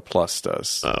the Echo Plus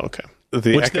does. Oh, okay.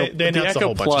 The Which Echo, they announced the a Echo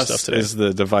whole bunch of Plus stuff today. is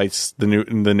the device, the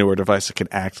newer device that can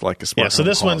act like a smart. Yeah. So home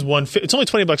this hub. one's it's only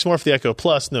 $20 more for the Echo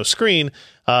Plus, no screen.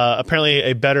 Apparently,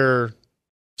 a better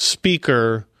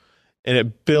speaker, and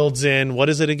it builds in what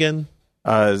is it again?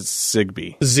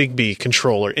 Zigbee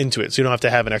controller into it, so you don't have to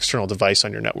have an external device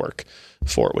on your network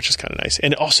for it, which is kind of nice.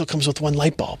 And it also comes with one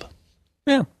light bulb.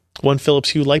 Yeah. One Philips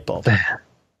Hue light bulb.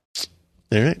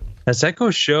 All right. Has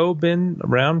Echo Show been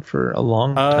around for a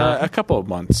long time? A couple of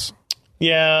months.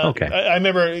 Yeah. Okay. I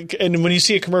remember, and when you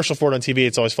see a commercial for it on TV,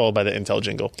 it's always followed by the Intel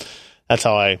jingle. That's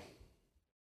how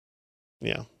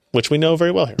which we know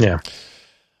very well here. Yeah.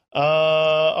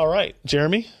 All right,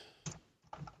 Jeremy.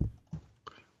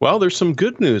 Well, there's some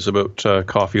good news about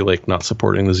Coffee Lake not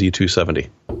supporting the Z270.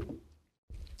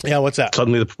 Yeah, what's that?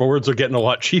 Suddenly, the boards are getting a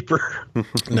lot cheaper.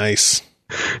 Nice.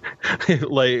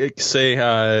 Like, say,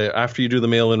 after you do the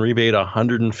mail-in rebate,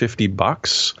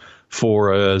 $150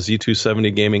 for a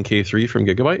Z270 Gaming K3 from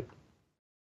Gigabyte.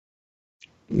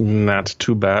 Not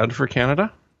too bad for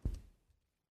Canada.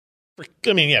 For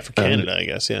Canada, I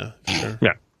guess. Yeah, for sure.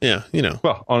 Yeah. Yeah,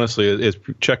 Well, honestly,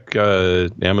 check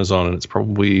Amazon, and it's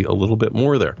probably a little bit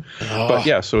more there. But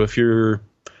yeah, so if you're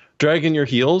dragging your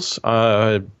heels,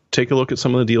 take a look at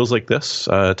some of the deals like this.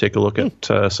 Take a look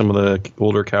at some of the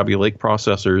older Kaby Lake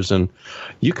processors, and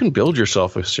you can build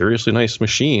yourself a seriously nice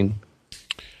machine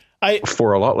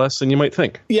for a lot less than you might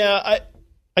think. Yeah,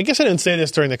 I guess I didn't say this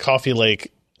during the Coffee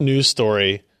Lake news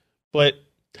story, but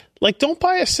like, don't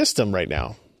buy a system right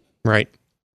now. Right.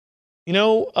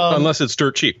 Unless it's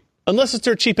dirt cheap. Unless it's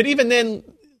dirt cheap. But even then,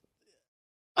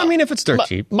 I mean, if it's dirt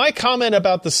cheap. My comment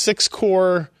about the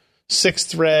 6-core,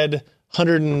 6-thread,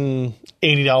 $180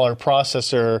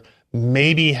 processor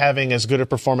maybe having as good a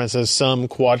performance as some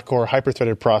quad-core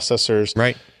hyper-threaded processors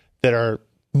Right. that are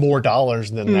more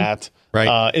dollars than that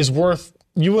Right. is worth.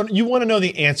 You want to know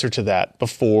the answer to that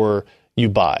before you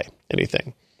buy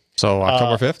anything. So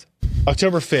October 5th?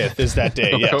 October 5th is that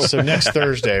day, yes. So next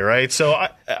Thursday, right? So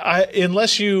I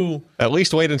unless you... At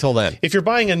least wait until then. If you're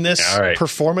buying in this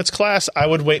performance class, I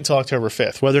would wait until October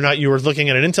 5th, whether or not you were looking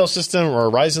at an Intel system or a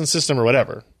Ryzen system or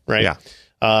whatever, right?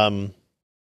 Yeah.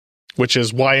 Which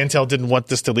is why Intel didn't want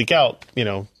this to leak out,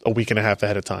 a week and a half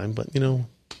ahead of time. But,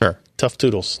 Sure. tough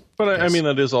toodles. But I mean,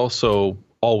 that is also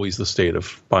always the state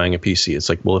of buying a PC. It's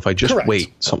like, well, if I just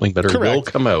wait, something better will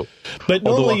come out. But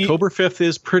although October 5th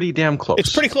is pretty damn close.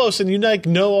 It's pretty close, and you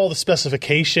know all the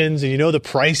specifications, and you know the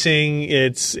pricing.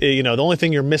 It's the only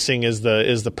thing you're missing is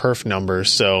the perf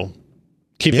numbers. So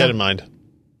keep that in mind.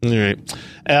 All right.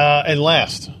 And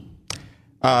last.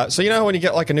 So when you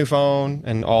get like a new phone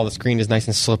and all the screen is nice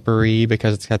and slippery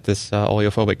because it's got this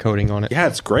oleophobic coating on it. Yeah,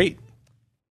 it's great.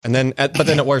 And then, but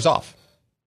then it wears off.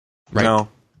 Right? No.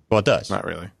 Well, it does. Not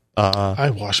really.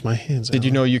 I wash my hands. Did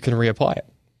you know you can reapply it?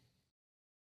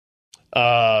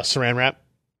 Saran wrap?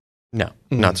 No,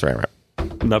 not saran wrap.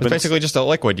 It's basically just a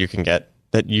liquid you can get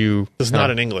that you... It's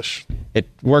not in English. It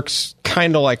works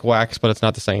kind of like wax, but it's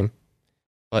not the same.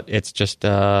 But it's just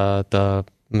the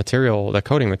material, the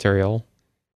coating material.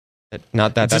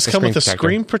 Not that. Does this come with a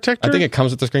screen protector? I think it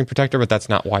comes with the screen protector, but that's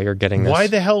not why you're getting this. Why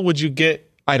the hell would you get...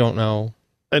 I don't know.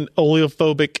 An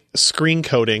oleophobic screen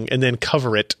coating and then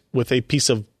cover it with a piece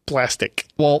of plastic?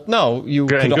 Well, no. You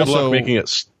could good also... luck making it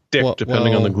stick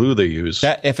depending on the glue they use.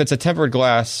 That, if it's a tempered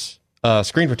glass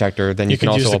screen protector, then you can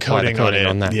also apply the coating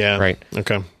on that. Yeah. Right.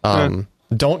 Okay.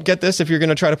 Don't get this if you're going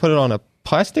to try to put it on a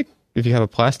plastic. If you have a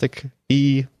plastic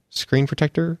screen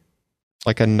protector,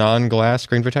 like a non-glass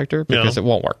screen protector, because it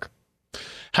won't work.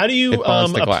 How do you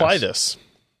apply this?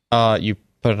 You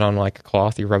put it on like a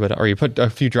cloth, you rub it, or you put a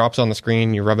few drops on the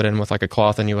screen, you rub it in with like a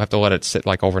cloth, and you have to let it sit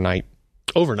like overnight.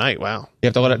 Overnight, wow. You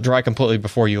have to let it dry completely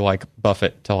before you like buff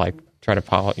it to like try to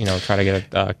try to get it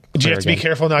clear. Do you have to be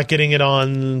careful not getting it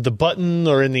on the button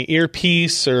or in the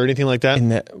earpiece or anything like that?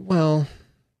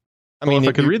 I mean, if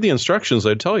I could read the instructions,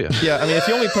 I'd tell you. Yeah, I mean, if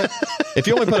you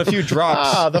only put a few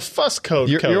drops, the fuss code.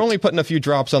 You're only putting a few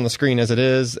drops on the screen as it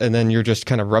is, and then you're just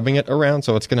kind of rubbing it around,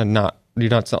 so it's gonna not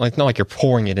like you're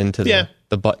pouring it into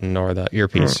the button or the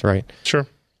earpiece, right? Sure.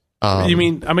 I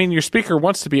mean, your speaker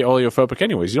wants to be oleophobic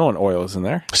anyways. You don't want oils in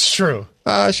there. It's true.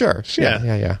 Sure.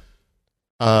 Yeah.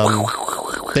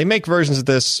 They make versions of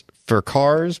this for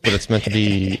cars, but it's meant to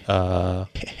be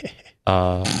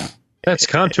that's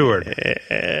contoured.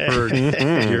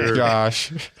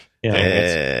 Josh.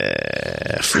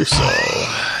 Yeah.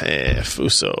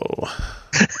 Fuso.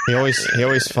 He always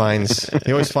finds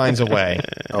a way.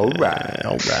 All right.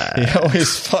 He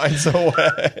always finds a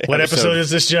way. What episode is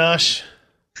this, Josh?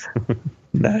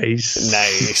 Nice.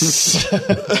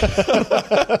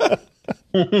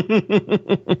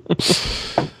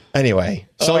 Anyway,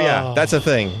 so that's a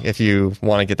thing if you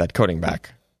want to get that coating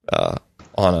back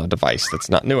on a device that's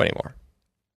not new anymore.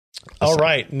 All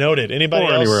right, noted. Anybody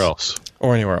else?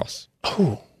 Or anywhere else.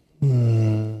 Oh.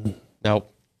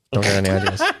 Nope. Don't get any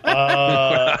ideas.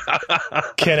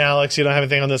 Ken, Alex, you don't have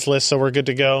anything on this list, so we're good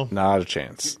to go. Not a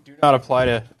chance. Do not apply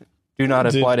to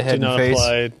head and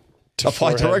face.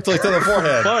 Apply directly to the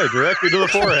forehead. Apply directly to the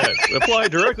forehead. Apply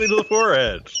directly to the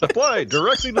forehead. Apply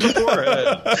directly to the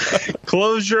forehead.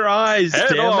 Close your eyes, Head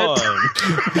damn on.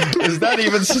 it. Is that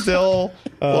even still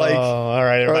like... all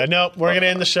right, everybody. Nope, we're going to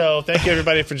end the show. Thank you,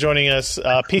 everybody, for joining us.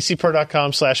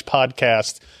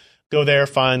 PCPro.com/podcast. Go there,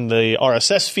 find the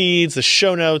RSS feeds, the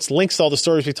show notes, links to all the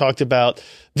stories we talked about,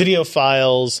 video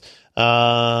files,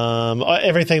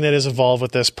 everything that is involved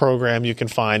with this program you can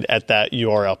find at that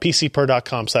URL,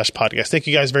 PCPro.com/podcast. Thank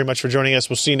you guys very much for joining us.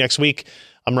 We'll see you next week.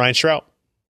 I'm Ryan Shrout.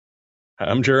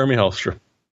 I'm Jeremy Hellstrom.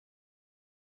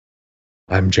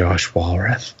 I'm Josh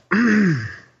Walrath. And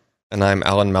I'm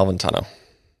Alan Malventano.